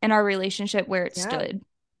comfortable in our relationship where it Yeah. stood,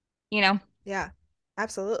 you know? Yeah.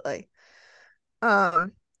 Absolutely.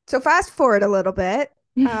 Um, so fast forward a little bit.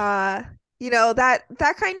 Uh,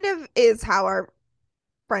 that kind of is how our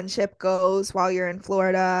friendship goes while you're in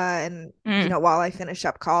Florida and Mm, while I finish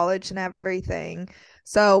up college and everything.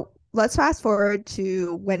 So let's fast forward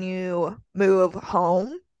to when you move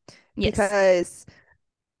home yes. because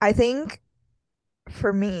I think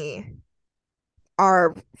for me,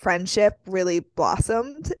 our friendship really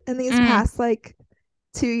blossomed in these Mm, past like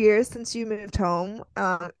 2 years since you moved home.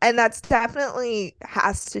 And that's definitely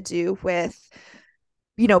has to do with,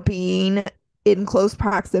 being in close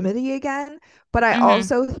proximity again. But I mm-hmm.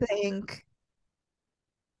 also think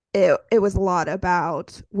it was a lot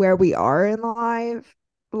about where we are in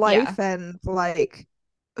Yeah. life and like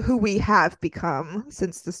who we have become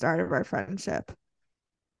since the start of our friendship.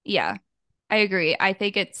 Yeah. I agree. I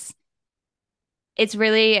think it's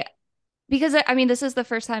really because I mean this is the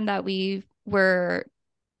first time that we were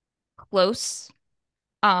close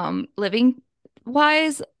living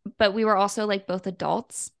wise, but we were also like both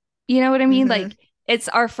adults. You know what I mean? Hmm. Like it's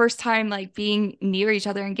our first time like being near each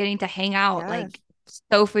other and getting to hang out Yes. like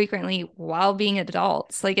so frequently while being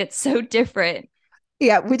adults. Like it's so different.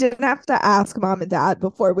 Yeah, we didn't have to ask mom and dad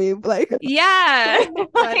before we like Yeah. went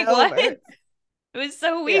Like what? over. It was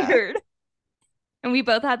so Yeah. weird. And we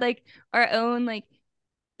both had like our own like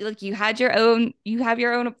you have your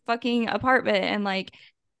own fucking apartment and like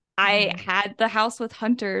I Mhm. had the house with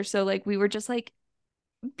Hunter, so like we were just like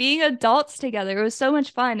being adults together. It was so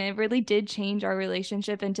much fun. It really did change our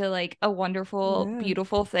relationship into like a wonderful, Yeah.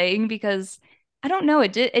 beautiful thing because I don't know,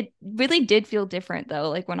 it really did feel different though,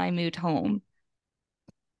 like when I moved home.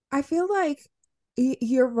 I feel like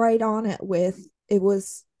you're right on it with it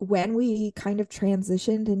was when we kind of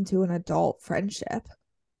transitioned into an adult friendship.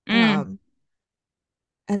 Mm, Um,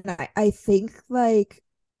 and I think like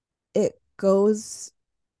it goes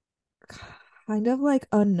kind of like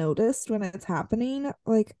unnoticed when it's happening.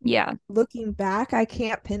 Like yeah. looking back, I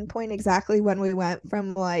can't pinpoint exactly when we went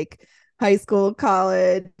from like high school,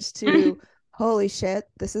 college to holy shit,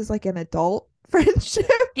 this is like an adult friendship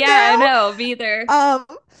Yeah, I now. know, me either. Um,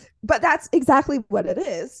 but that's exactly what it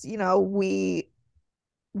is. You know, we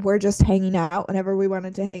were just hanging out whenever we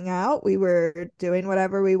wanted to hang out. We were doing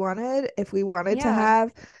whatever we wanted. Yeah.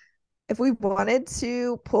 If we wanted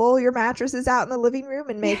to pull your mattresses out in the living room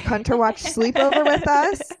and make Hunter watch sleepover with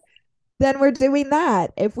us, then we're doing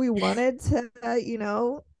that. If we wanted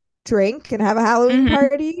to, drink and have a Halloween hmm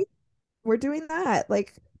party, we're doing that.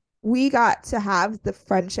 Like we got to have the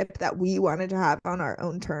friendship that we wanted to have on our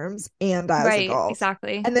own terms and as Right, adults.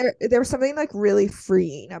 exactly. And there was something like really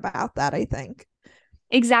freeing about that, I think.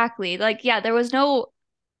 Exactly. Like, yeah, there was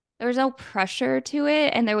no pressure to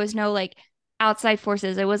it and there was no like outside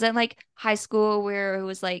forces. It wasn't like high school where it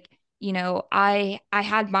was like, I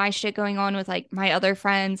had my shit going on with like my other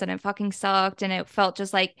friends and it fucking sucked and it felt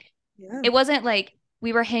just like Yeah. it wasn't like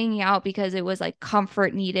we were hanging out because it was like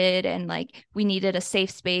comfort needed and like we needed a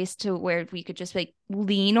safe space to where we could just like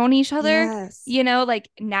lean on each other. Yes. Like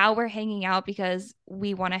now we're hanging out because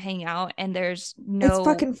we want to hang out and there's It's no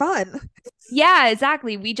fucking fun. yeah,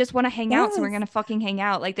 exactly. We just want to hang out, so we're Yes. gonna fucking hang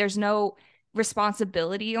out. Like there's no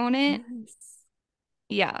responsibility on it. Yes.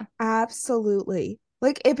 Yeah. Absolutely.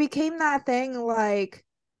 Like it became that thing like,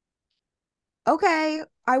 okay,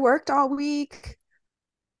 I worked all week.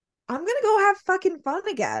 I'm gonna go have fucking fun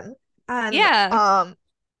again. And Yeah.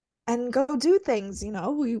 and go do things,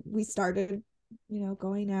 We started,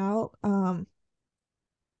 going out,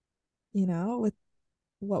 with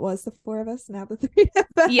what was the four of us, now the three of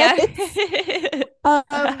Yeah. us.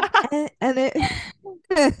 And it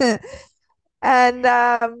and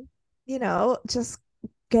just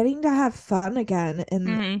getting to have fun again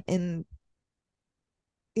hmm in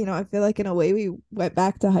I feel like in a way we went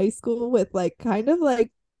back to high school with like kind of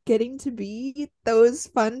like getting to be those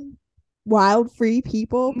fun, wild, free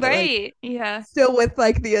people, but like Right. Yeah. still with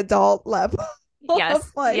like the adult level of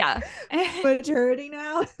Yes. like Yeah. maturity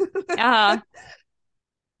now. Uh,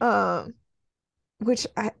 um which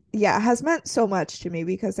has meant so much to me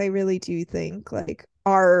because I really do think like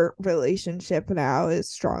our relationship now is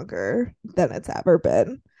stronger than it's ever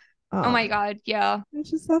been. oh my um God. Yeah. I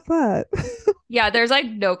just love that. Yeah, there's like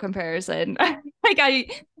no comparison. Like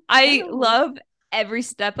I No, love every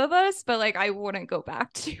step of us, but like I wouldn't go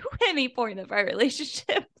back to any point of our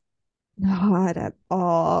relationship. not at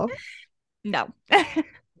all. No.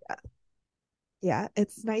 Yeah,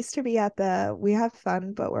 it's nice to be at the we have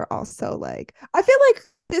fun, but we're also like I feel like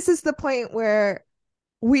this is the point where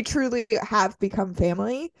we truly have become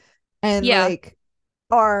family and Yeah. like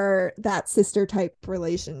are that sister type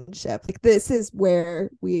relationship. Like this is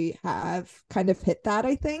where we have kind of hit that,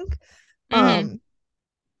 I think. hmm Um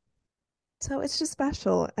so it's just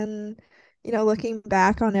special and looking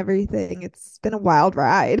back on everything, it's been a wild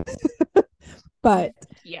ride. But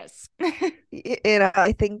Yes.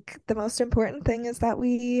 I think the most important thing is that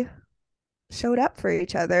we showed up for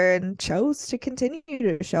each other and chose to continue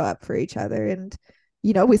to show up for each other. And,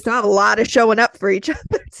 we still have a lot of showing up for each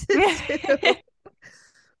other to do.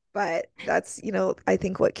 But that's, I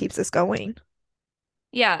think what keeps us going.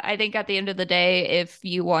 Yeah, I think at the end of the day, if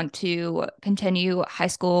you want to continue high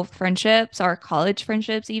school friendships or college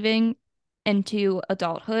friendships, even into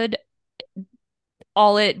adulthood,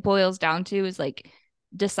 all it boils down to is like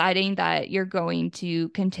deciding that you're going to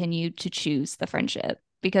continue to choose the friendship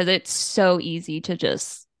because it's so easy to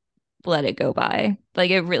just let it go by.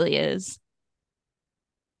 Like it really is.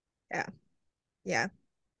 Yeah. Yeah.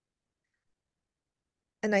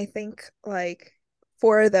 And I think like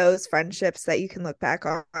for those friendships that you can look back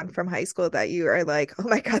on from high school that you are like, oh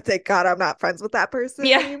my God, thank God I'm not friends with that person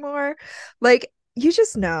Yeah. anymore. Like you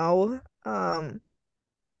just know,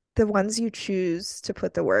 the ones you choose to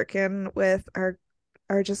put the work in with are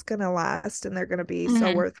just gonna last and they're gonna be so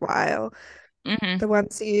hmm worthwhile. Hmm. The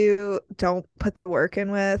ones you don't put the work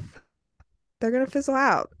in with, they're gonna fizzle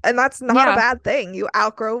out. And that's not a Yeah. bad thing. You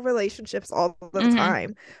outgrow relationships all the Hmm.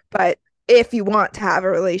 time. But if you want to have a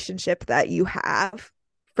relationship that you have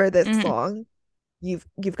for this Hmm. long, you've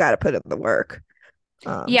got to put in the work.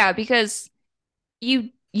 Um, Yeah, because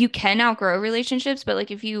you can outgrow relationships, but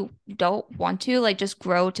like if you don't want to, like just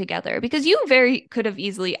grow together. Because you very could have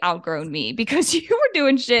easily outgrown me because you were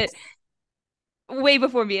doing shit way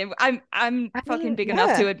before me. And I'm I fucking mean, big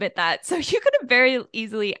enough to yeah, admit that. So you could have very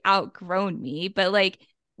easily outgrown me, but like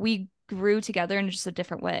we grew together in just a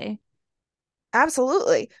different way.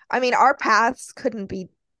 absolutely. I mean, our paths couldn't be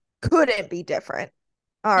different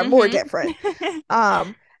or more Hmm. different.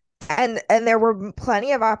 Um, and there were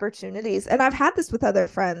plenty of opportunities. And I've had this with other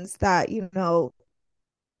friends that,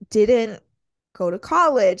 didn't go to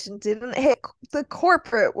college and didn't hit the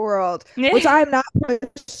corporate world, which I'm not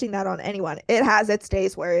pushing that on anyone. It has its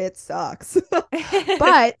days where it sucks.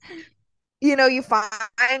 But, you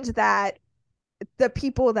find that the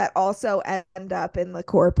people that also end up in the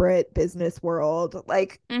corporate business world,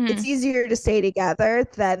 like it's Hmm. easier to stay together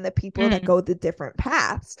than the people that Hmm. go the different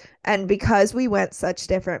paths. And because we went such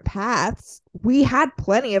different paths, we had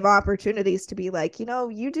plenty of opportunities to be like, you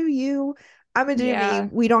do you, I'm gonna do me. Yeah.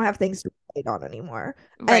 We don't have things to fight on anymore.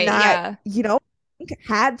 And Right. that, Yeah.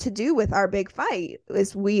 had to do with our big fight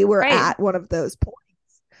is we were Right. at one of those points.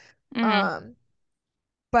 Hmm. Um,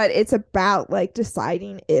 but it's about like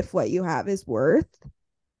deciding if what you have is worth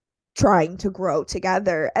trying to grow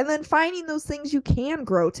together and then finding those things you can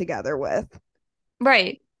grow together with.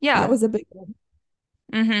 Right. That Yeah. was a big one.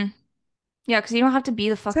 Hmm. Yeah, because you don't have to be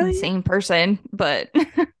the So fucking yeah, same person, but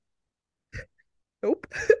nope.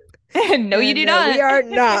 no, you do And we not. are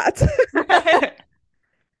not.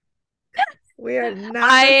 We are not the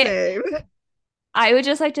I same. I would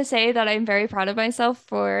just like to say that I'm very proud of myself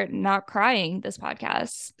for not crying this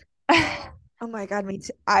podcast. Oh my God, me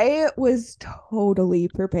too. I was totally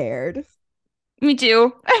prepared. Me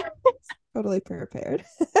too. Totally prepared.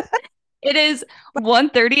 It is But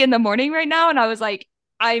 1:30 in the morning right now, and I was like,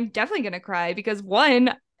 I'm definitely gonna cry because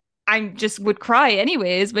one, I'm just would cry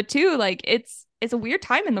anyways, but two, like it's a weird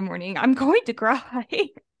time in the morning. I'm going to cry.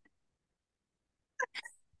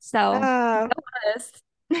 So uh go us.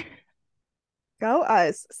 go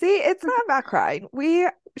us. See, it's not about crying. We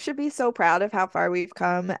should be so proud of how far we've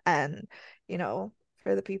come and,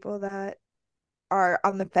 for the people that are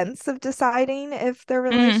on the fence of deciding if their Mm.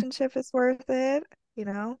 relationship is worth it,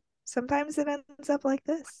 sometimes it ends up like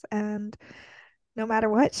this. And no matter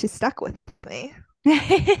what, she's stuck with me.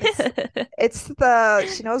 It's it's the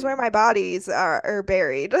she knows where my bodies are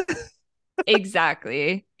buried.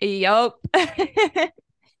 Exactly. Yup.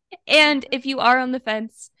 And if you are on the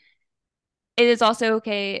fence, it is also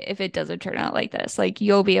okay if it doesn't turn out like this. Like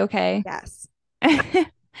you'll be okay. Yes.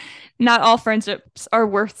 Not all friendships are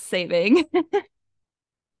worth saving.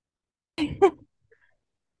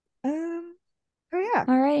 Um, oh yeah.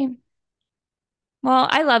 All right. Well,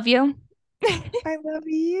 I love you. I love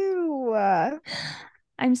you.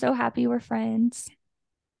 I'm so happy we're friends.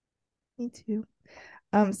 Me too.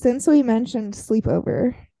 Since we mentioned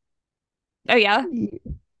sleepover, Oh yeah. you,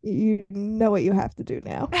 you know what you have to do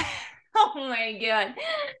now. Oh my God.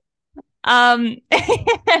 Um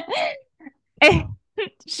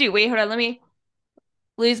shoot, wait, hold on. Let me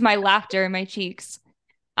lose my laughter in my cheeks.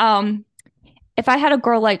 Um, if I had a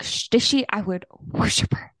girl like Stishy, I would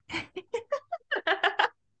worship her.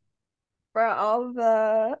 For all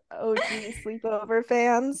the OG sleepover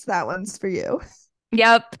fans, that one's for you.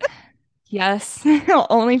 Yep. Yes.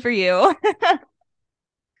 Only for you.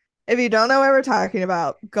 If you don't know what we're talking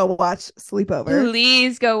about, go watch Sleepover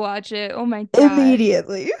Please go watch it. Oh my God.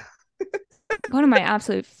 immediately. One of my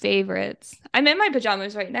absolute favorites. I'm in my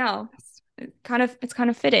pajamas right now. It's kind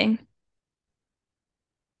of fitting.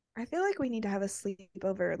 I feel like we need to have a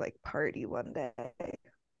sleepover like party one day.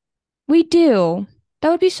 We do. That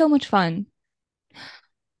would be so much fun.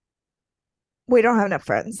 We don't have enough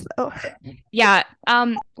friends though. Yeah.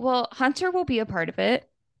 Well, Hunter will be a part of it.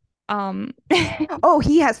 Um, Oh,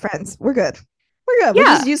 he has friends. We're good. We're good. We'll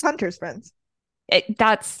just yeah, use Hunter's friends.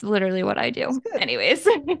 that's literally what I It's do. good. Anyways.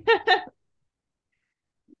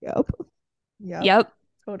 Yep. Yep. Yep.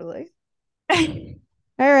 Totally. All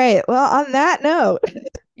right. Well, on that note,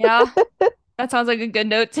 Yeah. That sounds like a good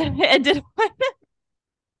note to end it on.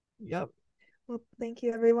 yep. Well, thank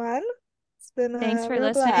you everyone. It's been Thanks a for real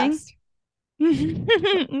listening.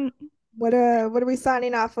 blast. What are we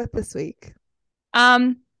signing off with this week?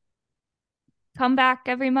 Um, come back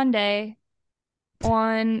every Monday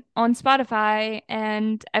on Spotify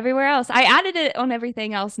and everywhere else. I added it on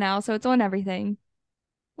everything else now, so it's on everything.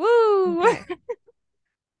 Woo! Okay.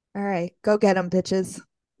 All right. Go get them, bitches.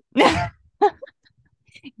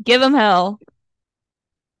 Give them hell.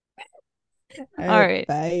 All All right. right.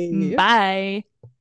 Bye. Bye.